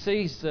he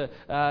sees that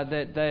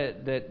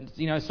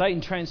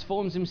Satan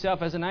transforms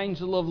himself as an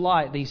angel of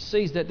light. He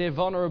sees that they're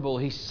vulnerable.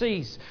 He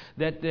sees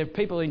that there are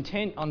people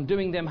intent on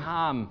doing them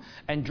harm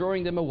and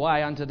drawing them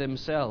away unto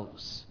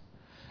themselves.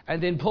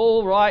 And then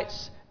Paul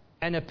writes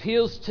and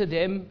appeals to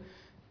them,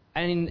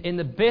 and in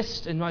the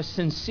best and most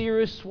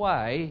sincerest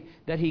way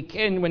that he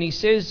can, when he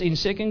says in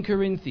 2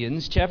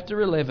 Corinthians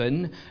chapter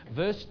 11,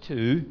 verse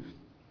 2,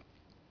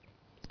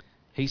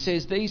 he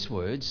says these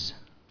words.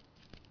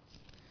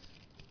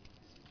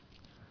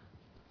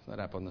 That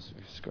up on the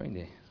screen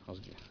there.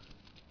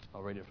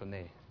 I'll read it from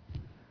there.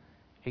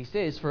 He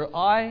says, "For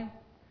I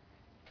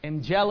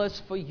am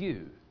jealous for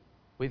you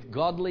with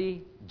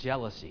godly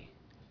jealousy.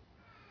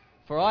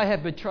 For I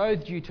have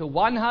betrothed you to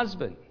one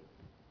husband,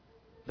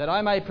 that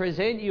I may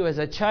present you as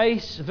a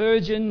chaste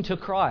virgin to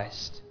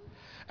Christ."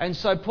 And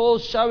so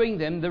Paul's showing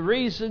them the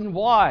reason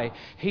why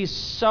he's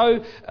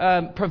so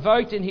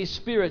provoked in his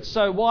spirit,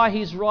 so why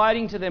he's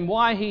writing to them,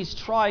 why he's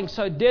trying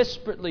so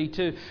desperately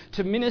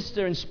to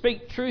minister and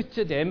speak truth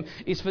to them,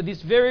 is for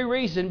this very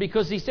reason,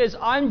 because he says,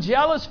 "I'm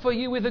jealous for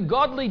you with a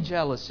godly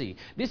jealousy."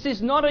 This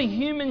is not a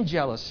human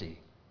jealousy.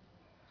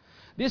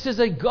 This is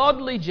a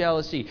godly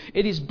jealousy.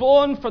 It is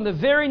born from the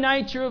very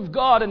nature of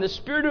God, and the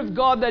Spirit of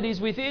God that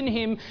is within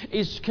him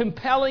is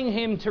compelling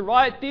him to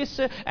write this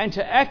and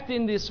to act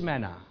in this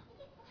manner.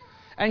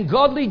 And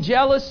godly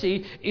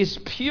jealousy is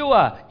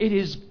pure. It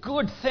is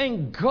good.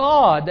 Thank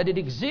God that it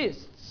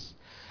exists.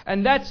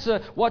 And that's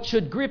what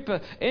should grip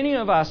any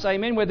of us,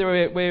 amen,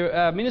 whether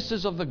we're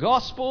ministers of the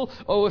gospel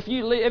or if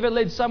you ever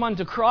led someone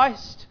to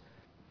Christ.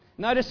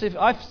 Notice if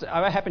it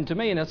happened to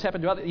me and it's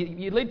happened to others,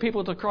 you lead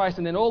people to Christ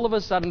and then all of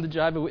a sudden the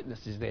Jehovah's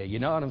Witness is there, you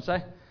know what I'm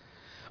saying?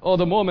 Or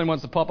the Mormon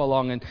wants to pop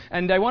along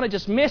and they want to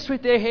just mess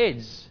with their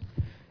heads.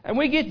 And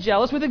we get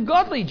jealous with a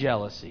godly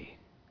jealousy.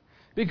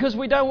 Because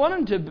we don't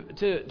want them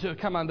to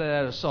come under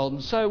that assault.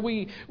 And so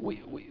we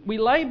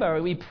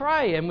labour, we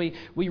pray, and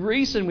we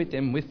reason with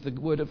them with the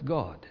Word of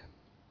God.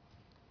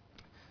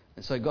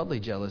 And so godly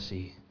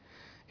jealousy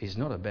is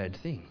not a bad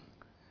thing.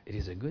 It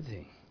is a good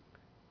thing.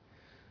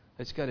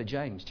 Let's go to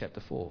James chapter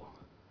 4.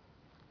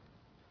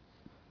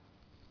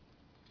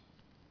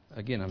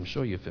 Again, I'm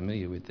sure you're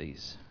familiar with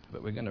these,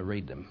 but we're going to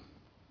read them.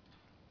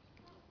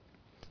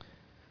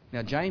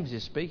 Now, James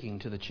is speaking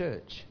to the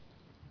church.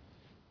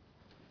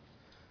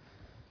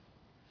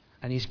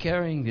 And he's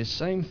carrying this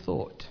same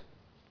thought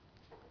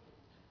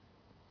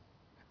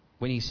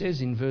when he says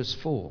in verse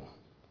 4,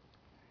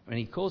 when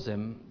he calls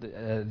them,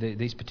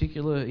 these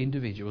particular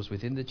individuals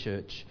within the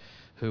church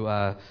who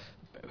are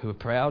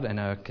proud and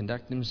are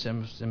conducting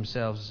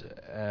themselves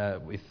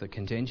with the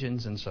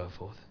contentions and so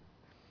forth.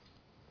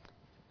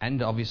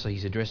 And obviously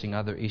he's addressing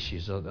other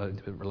issues that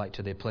relate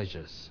to their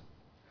pleasures.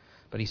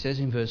 But he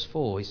says in verse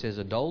 4, he says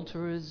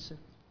adulterers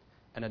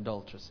and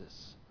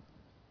adulteresses.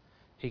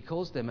 He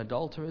calls them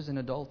adulterers and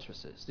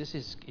adulteresses. This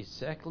is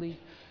exactly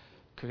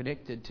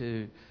connected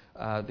to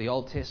the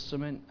Old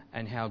Testament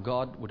and how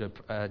God would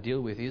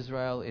deal with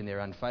Israel in their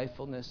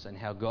unfaithfulness and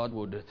how God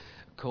would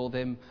call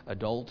them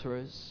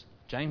adulterers.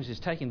 James is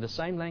taking the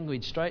same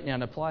language straight now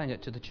and applying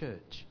it to the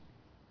church.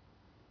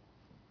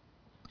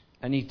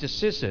 And he just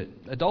says it,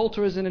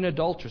 adulterers and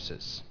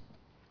adulteresses.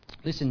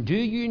 Listen, do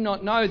you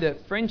not know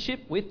that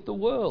friendship with the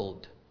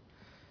world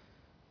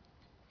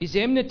is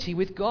enmity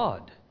with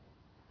God?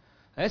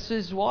 This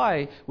is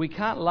why we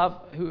can't love,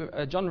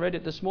 John read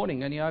it this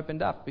morning and he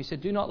opened up. He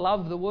said, do not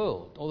love the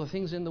world or the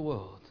things in the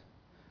world.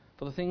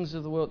 For the things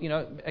of the world,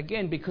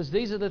 again, because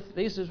this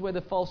is where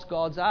the false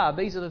gods are.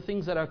 These are the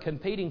things that are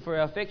competing for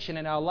our affection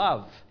and our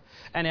love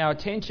and our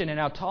attention and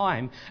our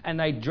time. And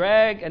they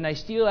drag and they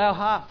steal our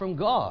heart from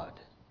God.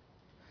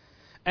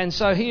 And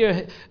so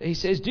here he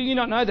says, do you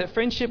not know that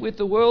friendship with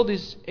the world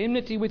is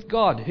enmity with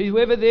God?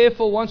 Whoever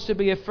therefore wants to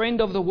be a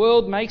friend of the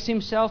world makes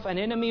himself an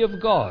enemy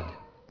of God.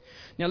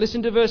 Now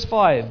listen to verse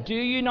 5. Do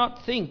you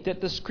not think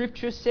that the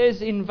scripture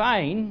says in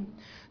vain,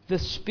 the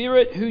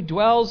Spirit who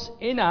dwells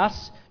in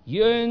us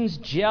yearns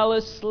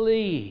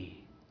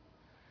jealously?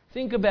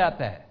 Think about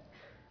that.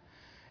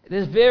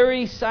 The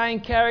very same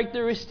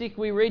characteristic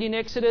we read in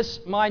Exodus,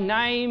 my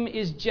name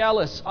is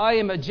jealous. I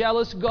am a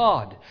jealous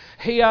God.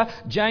 Here,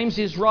 James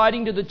is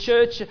writing to the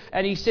church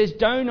and he says,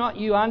 do not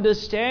you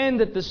understand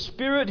that the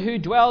Spirit who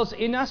dwells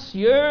in us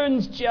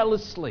yearns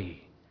jealously?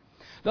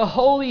 The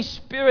Holy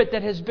Spirit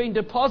that has been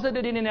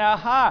deposited in our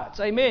hearts,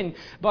 amen,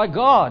 by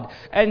God.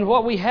 And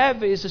what we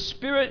have is a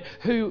Spirit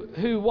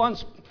who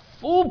wants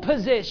full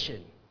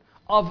possession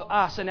of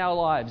us and our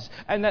lives.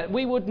 And that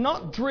we would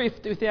not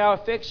drift with our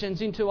affections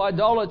into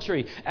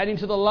idolatry and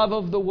into the love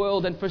of the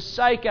world and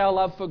forsake our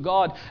love for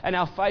God and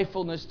our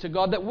faithfulness to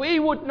God. That we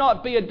would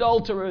not be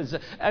adulterers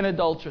and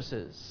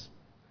adulteresses.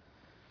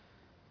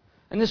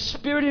 And the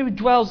Spirit who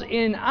dwells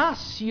in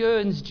us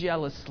yearns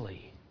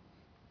jealously.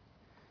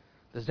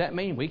 Does that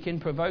mean we can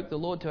provoke the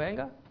Lord to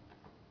anger?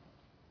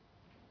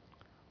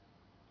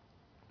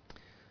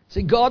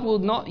 See, God will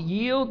not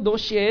yield nor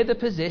share the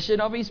possession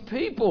of His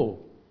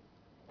people.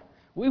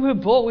 We were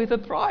bought with a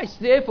price.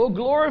 Therefore,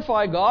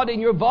 glorify God in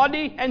your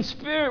body and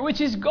spirit,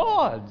 which is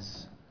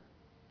God's.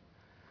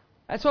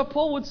 That's what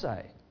Paul would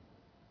say.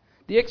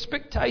 The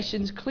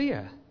expectation's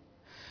clear.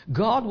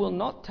 God will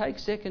not take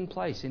second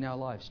place in our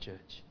lives,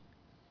 church.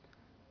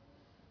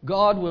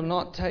 God will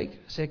not take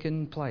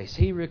second place.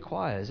 He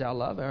requires our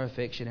love, our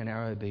affection, and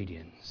our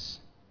obedience.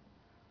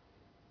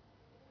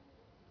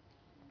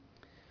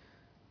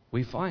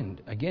 We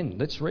find, again,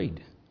 let's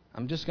read.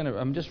 I'm just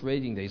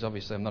reading these.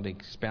 Obviously, I'm not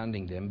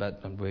expounding them,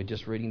 but we're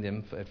just reading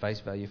them at face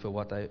value for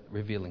what they're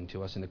revealing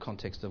to us in the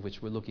context of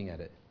which we're looking at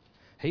it.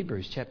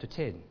 Hebrews chapter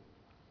 10,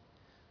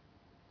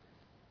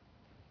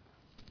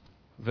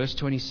 verse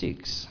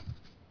 26.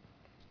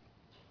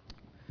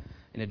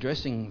 In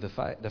addressing the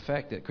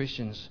fact that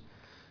Christians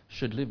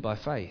should live by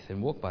faith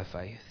and walk by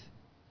faith,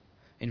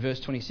 in verse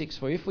 26,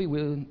 for if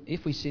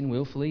we sin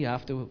willfully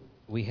after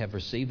we have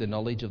received the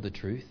knowledge of the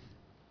truth,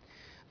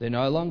 there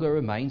no longer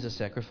remains a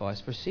sacrifice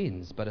for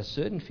sins, but a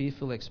certain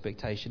fearful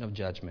expectation of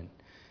judgment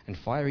and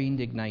fiery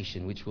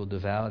indignation which will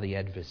devour the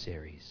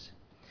adversaries.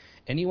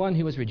 Anyone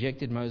who has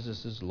rejected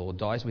Moses' law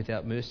dies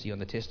without mercy on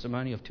the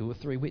testimony of 2 or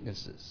 3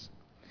 witnesses.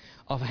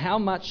 Of how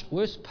much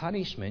worse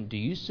punishment do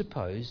you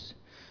suppose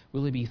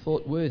will he be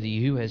thought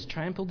worthy who has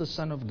trampled the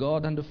Son of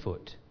God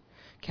underfoot,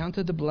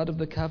 counted the blood of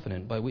the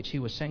covenant by which he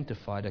was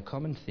sanctified a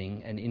common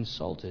thing, and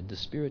insulted the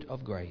Spirit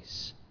of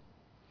grace?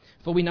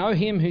 For we know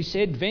him who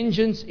said,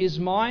 vengeance is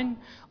mine,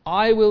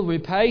 I will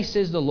repay,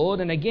 says the Lord.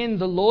 And again,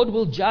 the Lord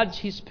will judge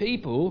his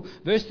people.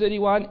 Verse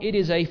 31, it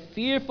is a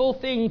fearful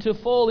thing to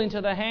fall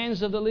into the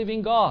hands of the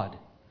living God.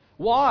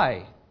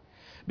 Why?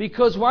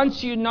 Because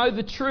once you know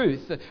the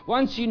truth,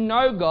 once you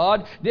know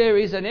God, there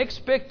is an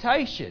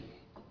expectation.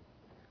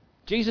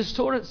 Jesus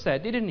taught us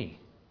that, didn't he?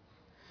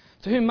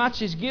 To whom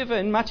much is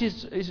given, much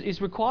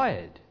is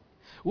required.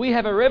 We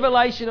have a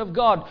revelation of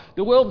God.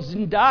 The world's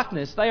in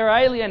darkness. They are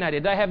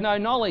alienated. They have no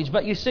knowledge.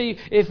 But you see,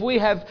 if we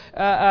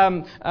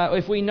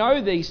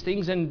know these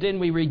things and then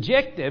we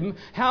reject them,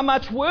 how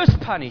much worse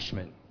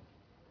punishment?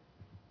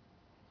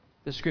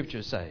 The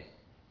Scriptures say.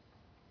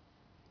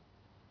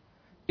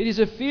 It is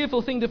a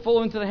fearful thing to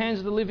fall into the hands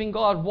of the living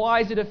God. Why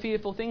is it a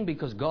fearful thing?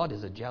 Because God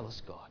is a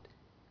jealous God.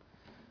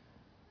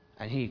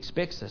 And He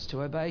expects us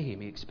to obey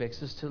Him. He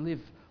expects us to live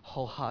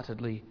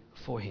wholeheartedly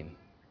for Him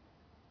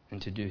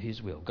and to do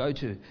His will. Go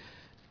to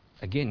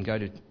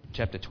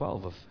chapter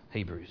 12 of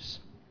Hebrews,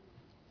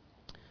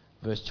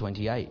 verse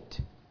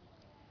 28.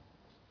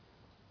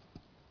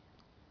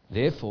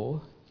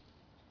 Therefore,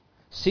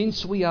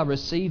 since we are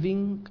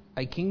receiving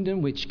a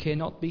kingdom which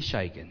cannot be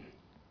shaken,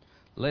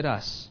 let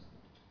us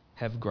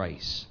have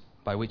grace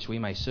by which we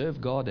may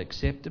serve God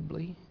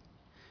acceptably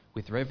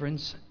with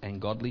reverence and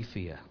godly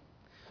fear.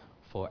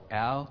 For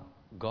our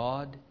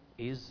God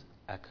is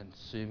a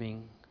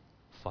consuming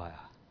fire.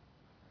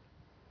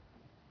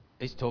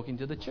 He's talking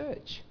to the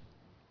church.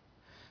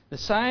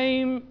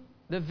 The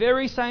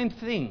very same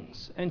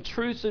things and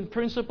truths and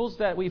principles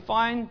that we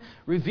find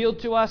revealed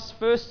to us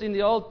first in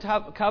the Old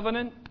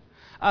Covenant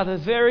are the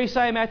very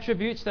same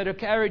attributes that are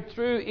carried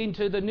through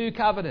into the New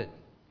Covenant.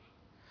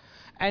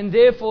 And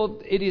therefore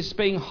it is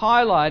being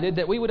highlighted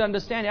that we would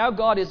understand our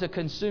God is a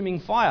consuming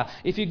fire.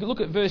 If you look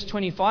at verse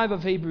 25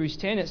 of Hebrews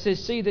 10, it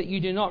says, see that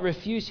you do not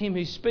refuse him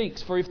who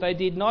speaks, for if they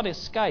did not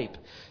escape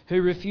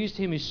who refused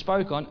him who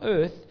spoke on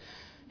earth,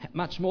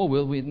 much more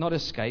will we not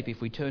escape if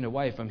we turn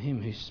away from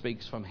him who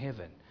speaks from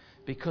heaven.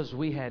 Because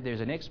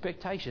there's an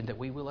expectation that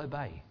we will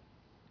obey.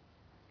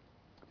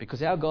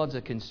 Because our God's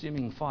a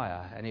consuming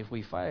fire, and if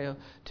we fail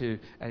to,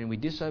 and we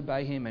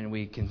disobey him, and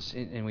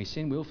we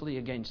sin willfully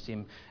against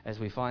him, as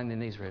we find in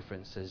these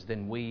references,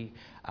 then we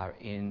are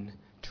in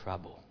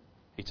trouble.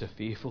 It's a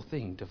fearful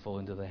thing to fall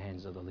into the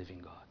hands of the living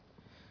God.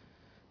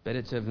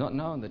 Better to have not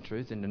known the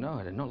truth than to know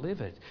it and not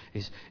live it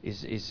is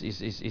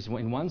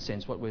in one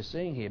sense what we're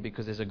seeing here,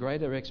 because there's a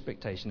greater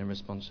expectation and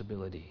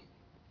responsibility.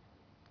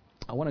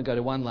 I want to go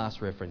to one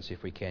last reference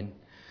if we can.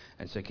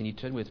 And so can you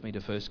turn with me to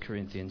 1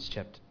 Corinthians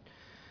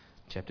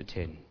chapter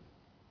 10.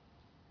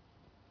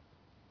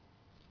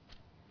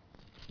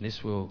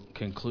 This will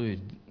conclude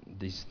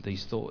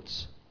these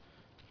thoughts.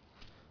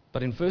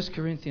 But in 1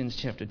 Corinthians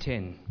chapter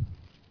 10,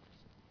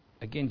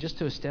 again, just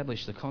to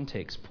establish the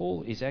context,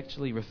 Paul is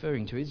actually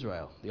referring to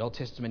Israel. The Old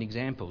Testament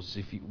examples,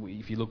 if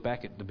you look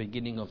back at the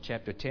beginning of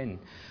chapter 10,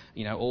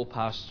 all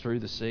passed through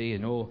the sea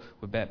and all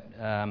were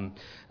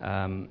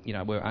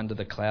were under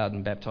the cloud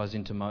and baptized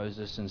into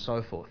Moses and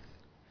so forth.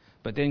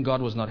 But then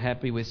God was not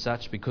happy with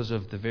such because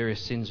of the various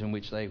sins in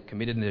which they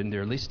committed, and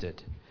they're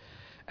listed.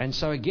 And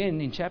so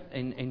again,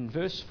 in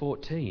verse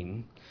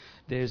 14,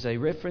 there's a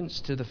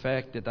reference to the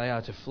fact that they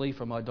are to flee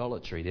from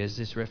idolatry. There's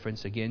this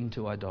reference again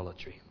to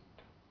idolatry.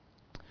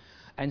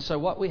 And so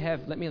what we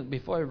have,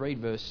 before I read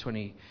verse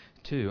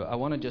 22, I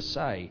want to just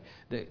say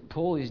that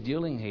Paul is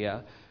dealing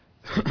here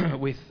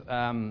with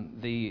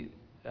the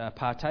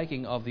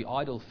partaking of the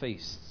idol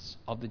feasts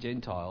of the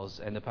Gentiles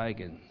and the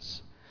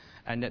pagans,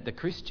 and that the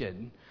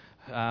Christian,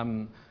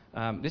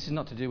 this is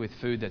not to do with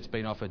food that's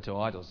been offered to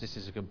idols. This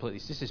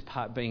is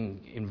part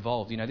being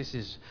involved. This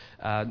is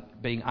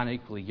being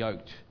unequally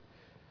yoked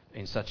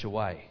in such a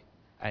way,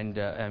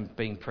 and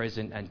being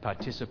present and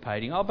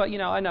participating. Oh, but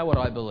I know what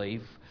I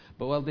believe.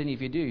 But well, then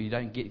if you do, you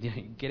don't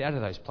get out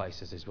of those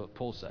places. Is what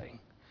Paul's saying.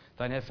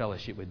 Don't have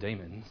fellowship with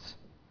demons.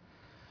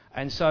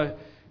 And so,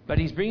 but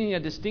he's bringing a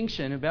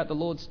distinction about the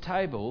Lord's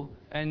table,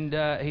 and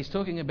he's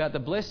talking about the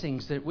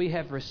blessings that we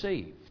have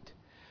received,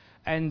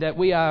 and that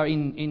we are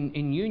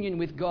in union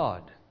with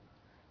God,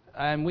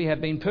 and we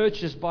have been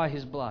purchased by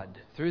His blood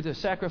through the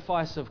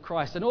sacrifice of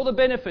Christ, and all the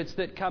benefits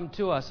that come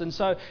to us. And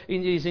so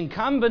it is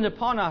incumbent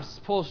upon us,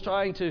 Paul's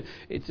trying to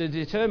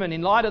determine,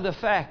 in light of the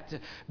fact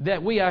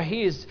that we are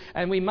His,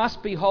 and we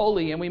must be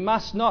holy, and we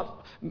must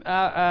not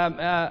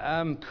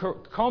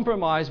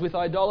compromise with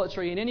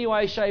idolatry in any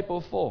way, shape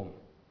or form.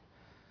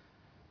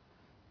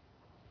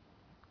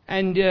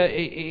 And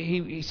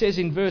he says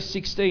in verse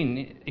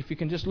 16, if you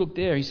can just look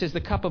there, he says, the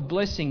cup of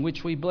blessing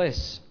which we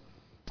bless,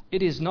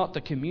 it is not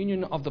the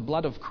communion of the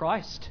blood of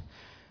Christ.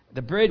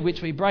 The bread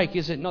which we break,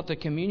 is it not the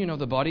communion of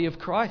the body of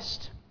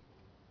Christ?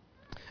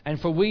 And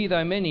for we,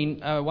 though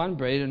many, are one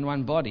bread and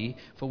one body,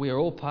 for we are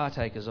all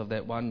partakers of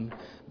that one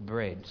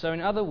bread. So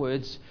in other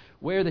words,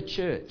 we're the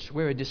church.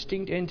 We're a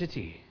distinct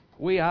entity.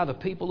 We are the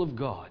people of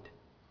God.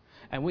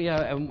 And we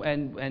are,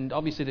 and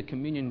obviously the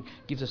communion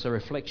gives us a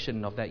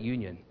reflection of that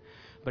union.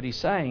 But he's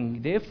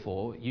saying,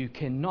 therefore, you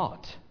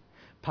cannot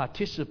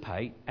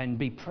participate and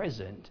be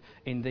present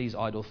in these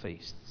idol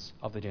feasts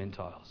of the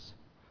Gentiles.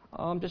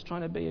 Oh, I'm just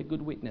trying to be a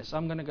good witness.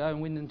 I'm going to go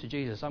and win them to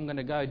Jesus. I'm going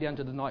to go down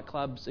to the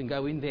nightclubs and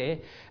go in there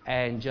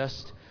and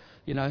just,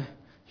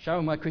 show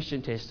them my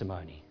Christian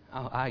testimony.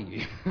 Oh, are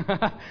you?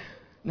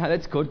 No,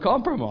 that's called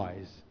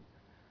compromise.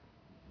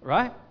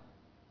 Right?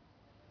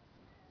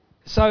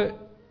 So,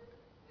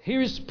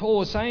 here is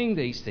Paul saying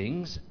these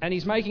things, and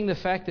he's making the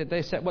fact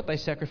that what they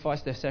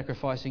sacrifice, they're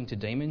sacrificing to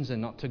demons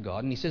and not to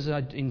God. And he says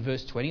in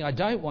verse 20, I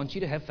don't want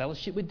you to have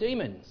fellowship with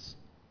demons.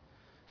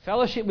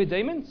 Fellowship with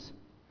demons?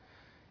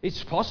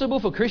 It's possible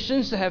for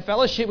Christians to have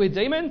fellowship with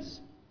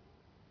demons?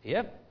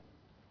 Yep.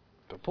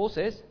 But Paul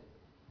says.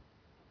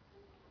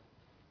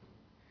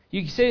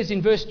 He says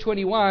in verse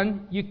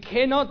 21, you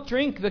cannot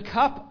drink the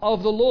cup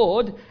of the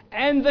Lord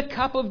and the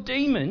cup of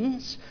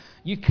demons.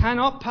 You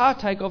cannot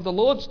partake of the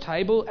Lord's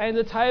table and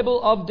the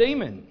table of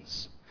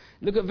demons.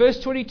 Look at verse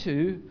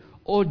 22.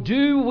 Or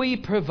do we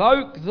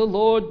provoke the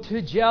Lord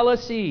to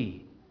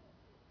jealousy?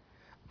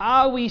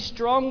 Are we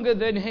stronger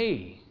than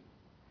He?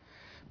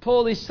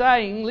 Paul is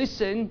saying,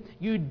 listen,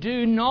 you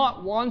do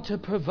not want to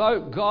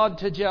provoke God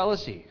to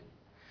jealousy.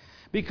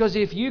 Because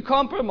if you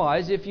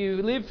compromise, if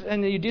you live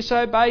and you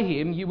disobey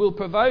Him, you will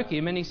provoke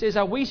Him. And he says,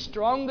 are we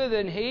stronger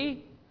than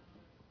He?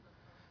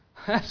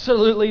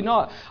 Absolutely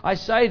not. I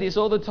say this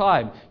all the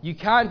time. You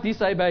can't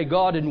disobey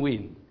God and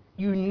win.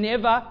 You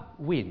never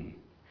win.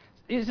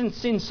 Isn't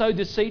sin so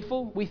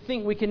deceitful? We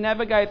think we can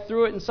navigate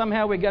through it and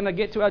somehow we're going to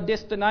get to our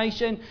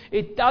destination.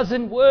 It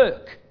doesn't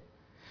work.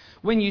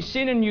 When you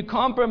sin and you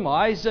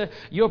compromise,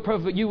 you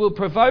will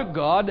provoke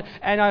God,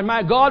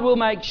 and God will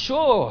make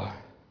sure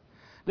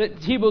that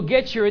He will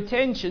get your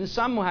attention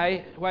some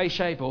way,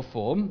 shape or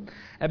form,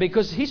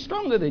 because He's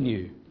stronger than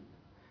you.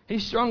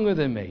 He's stronger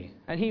than me,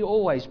 and He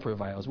always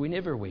prevails. We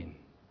never win.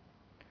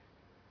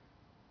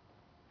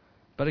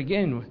 But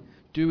again,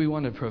 do we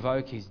want to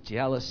provoke His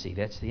jealousy?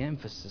 That's the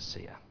emphasis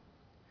here.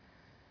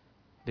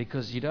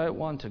 Because you don't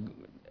want to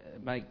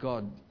make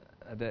God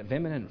that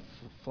vehement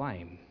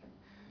flame.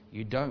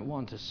 You don't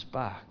want to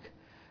spark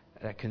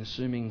that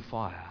consuming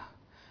fire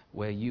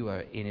where you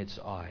are in its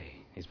eye,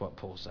 is what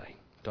Paul's saying.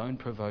 Don't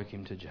provoke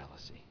Him to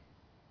jealousy.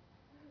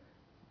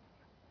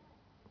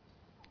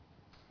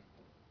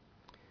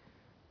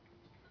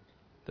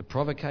 The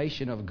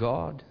provocation of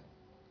God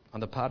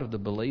on the part of the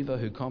believer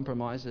who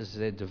compromises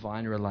their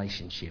divine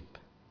relationship.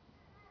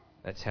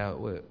 That's how it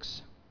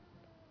works.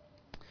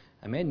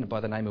 A man by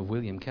the name of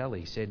William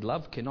Kelly said,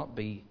 love cannot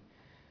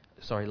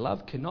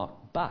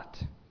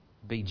but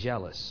be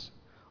jealous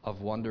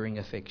of wandering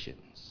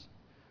affections.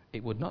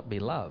 It would not be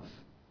love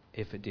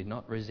if it did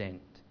not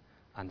resent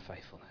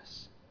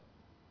unfaithfulness.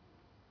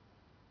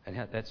 And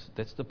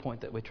that's the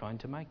point that we're trying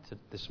to make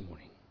this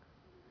morning.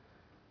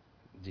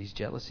 His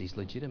jealousy is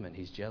legitimate.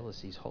 His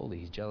jealousy is holy.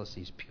 His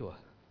jealousy is pure.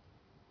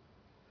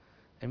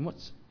 And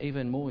what's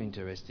even more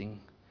interesting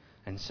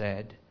and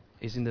sad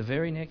is in the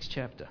very next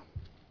chapter.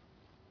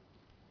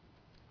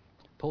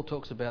 Paul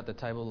talks about the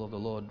table of the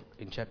Lord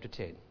in chapter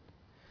 10.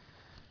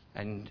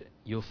 And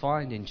you'll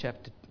find in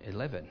chapter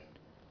 11,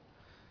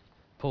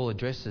 Paul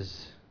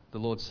addresses the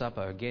Lord's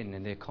Supper again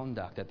and their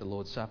conduct at the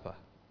Lord's Supper.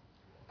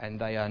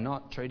 And they are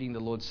not treating the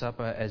Lord's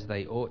Supper as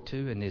they ought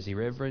to, and there's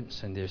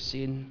irreverence and there's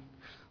sin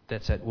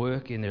that's at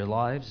work in their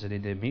lives and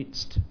in their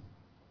midst.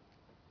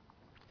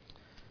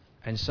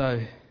 And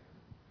so,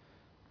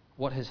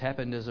 what has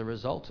happened as a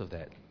result of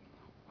that?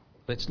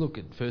 Let's look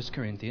at 1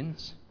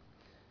 Corinthians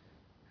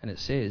And it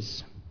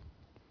says,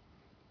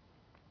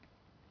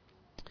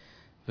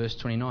 verse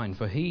 29,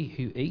 "For he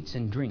who eats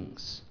and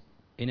drinks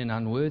in an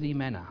unworthy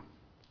manner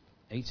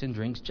eats and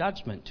drinks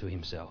judgment to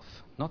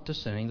himself, not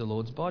discerning the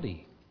Lord's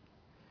body."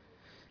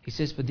 He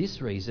says, "For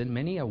this reason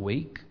many are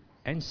weak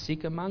and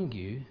sick among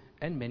you,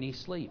 and many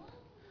sleep."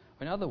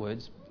 In other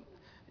words,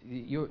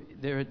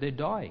 they're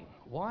dying.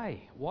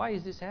 Why? Why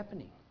is this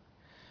happening?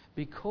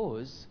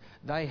 Because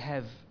they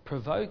have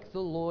provoked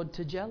the Lord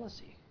to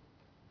jealousy.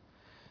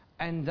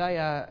 And they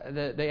are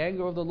the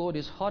anger of the Lord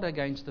is hot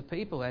against the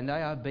people, and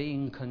they are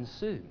being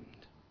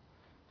consumed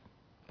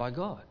by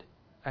God.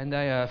 And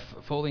they are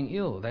falling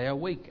ill, they are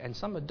weak, and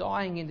some are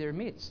dying in their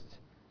midst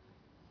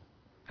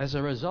as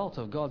a result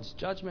of God's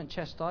judgment,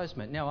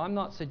 chastisement. Now, I'm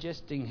not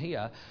suggesting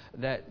here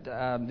that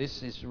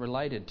this is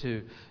related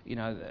to,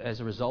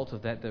 as a result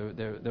of that,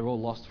 they're all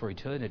lost for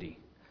eternity.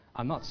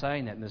 I'm not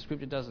saying that, and the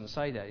Scripture doesn't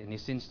say that in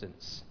this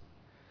instance.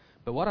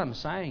 But what I'm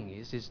saying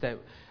is that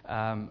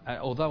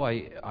although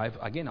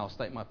I'll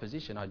state my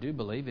position, I do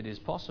believe it is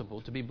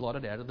possible to be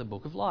blotted out of the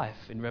book of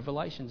life. In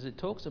Revelations, it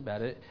talks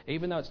about it,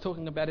 even though it's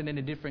talking about it in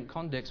a different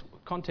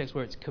context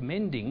where it's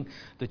commending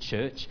the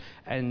church,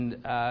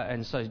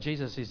 and so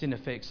Jesus is in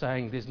effect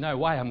saying, "There's no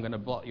way I'm going to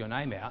blot your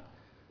name out."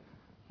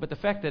 But the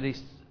fact that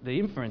the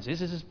inference is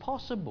this is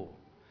possible.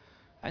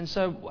 And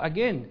so,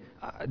 again,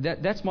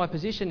 that's my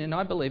position, and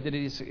I believe that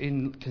it is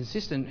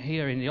consistent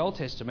here in the Old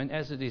Testament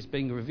as it is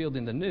being revealed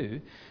in the New.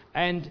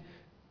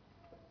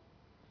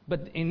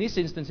 But in this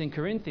instance, in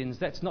Corinthians,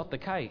 that's not the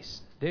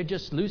case. They're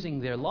just losing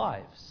their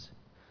lives.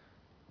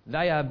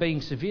 They are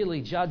being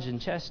severely judged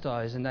and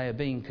chastised, and they are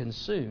being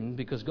consumed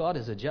because God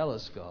is a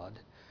jealous God,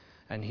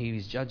 and He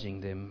is judging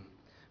them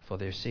for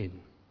their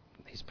sin.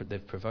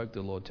 They've provoked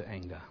the Lord to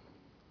anger.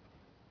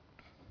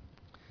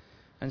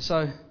 And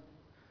so,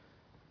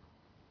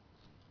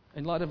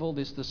 in light of all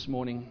this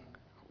morning,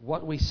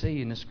 what we see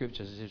in the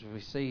Scriptures is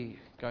we see,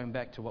 going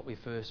back to what we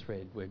first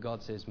read, where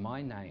God says,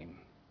 "My name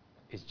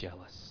is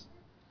jealous.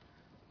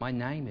 My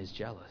name is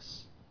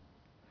jealous.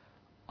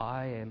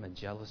 I am a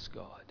jealous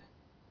God."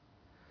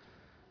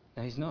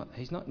 Now, He's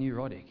not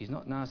neurotic. He's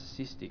not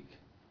narcissistic.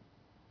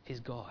 He's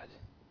God.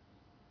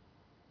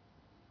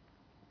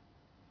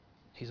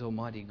 He's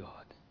Almighty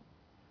God.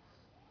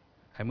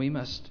 And we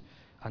must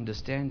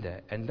understand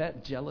that. And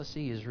that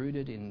jealousy is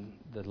rooted in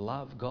the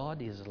love. God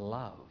is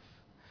love.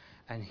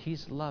 And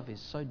His love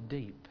is so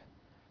deep,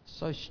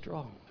 so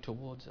strong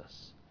towards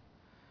us.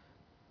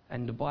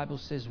 And the Bible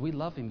says we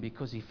love Him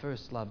because He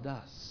first loved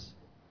us.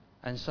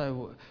 And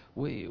so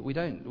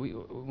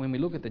when we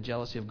look at the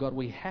jealousy of God,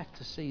 we have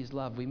to see His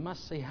love. We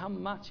must see how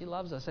much He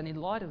loves us. And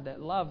in light of that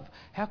love,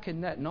 how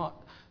can that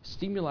not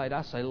stimulate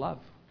us a love?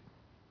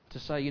 To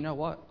say, you know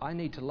what, I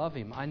need to love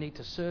Him, I need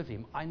to serve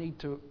Him, I need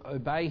to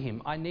obey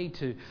Him, I need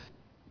to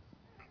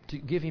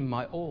give Him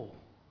my all.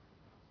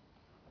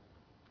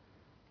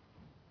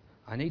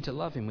 I need to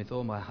love Him with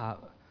all my heart,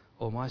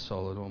 all my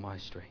soul and all my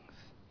strength.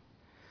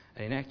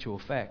 And in actual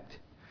fact,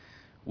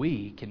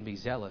 we can be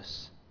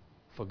zealous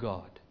for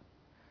God.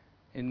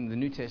 In the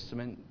New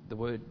Testament,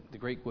 the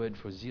Greek word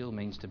for zeal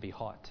means to be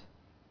hot.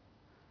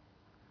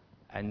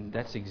 And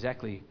that's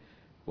exactly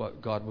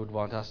what God would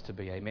want us to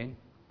be, amen?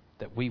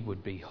 That we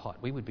would be hot,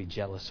 we would be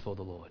jealous for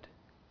the Lord.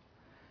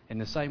 In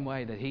the same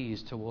way that He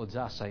is towards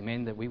us,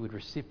 amen, that we would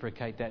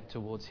reciprocate that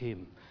towards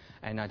Him.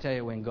 And I tell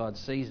you, when God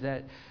sees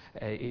that,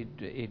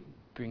 it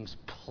brings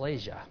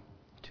pleasure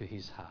to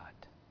His heart.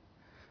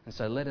 And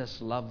so let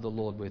us love the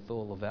Lord with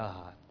all of our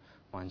heart,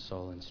 mind,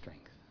 soul and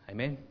strength.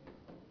 Amen?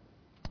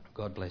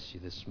 God bless you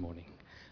this morning.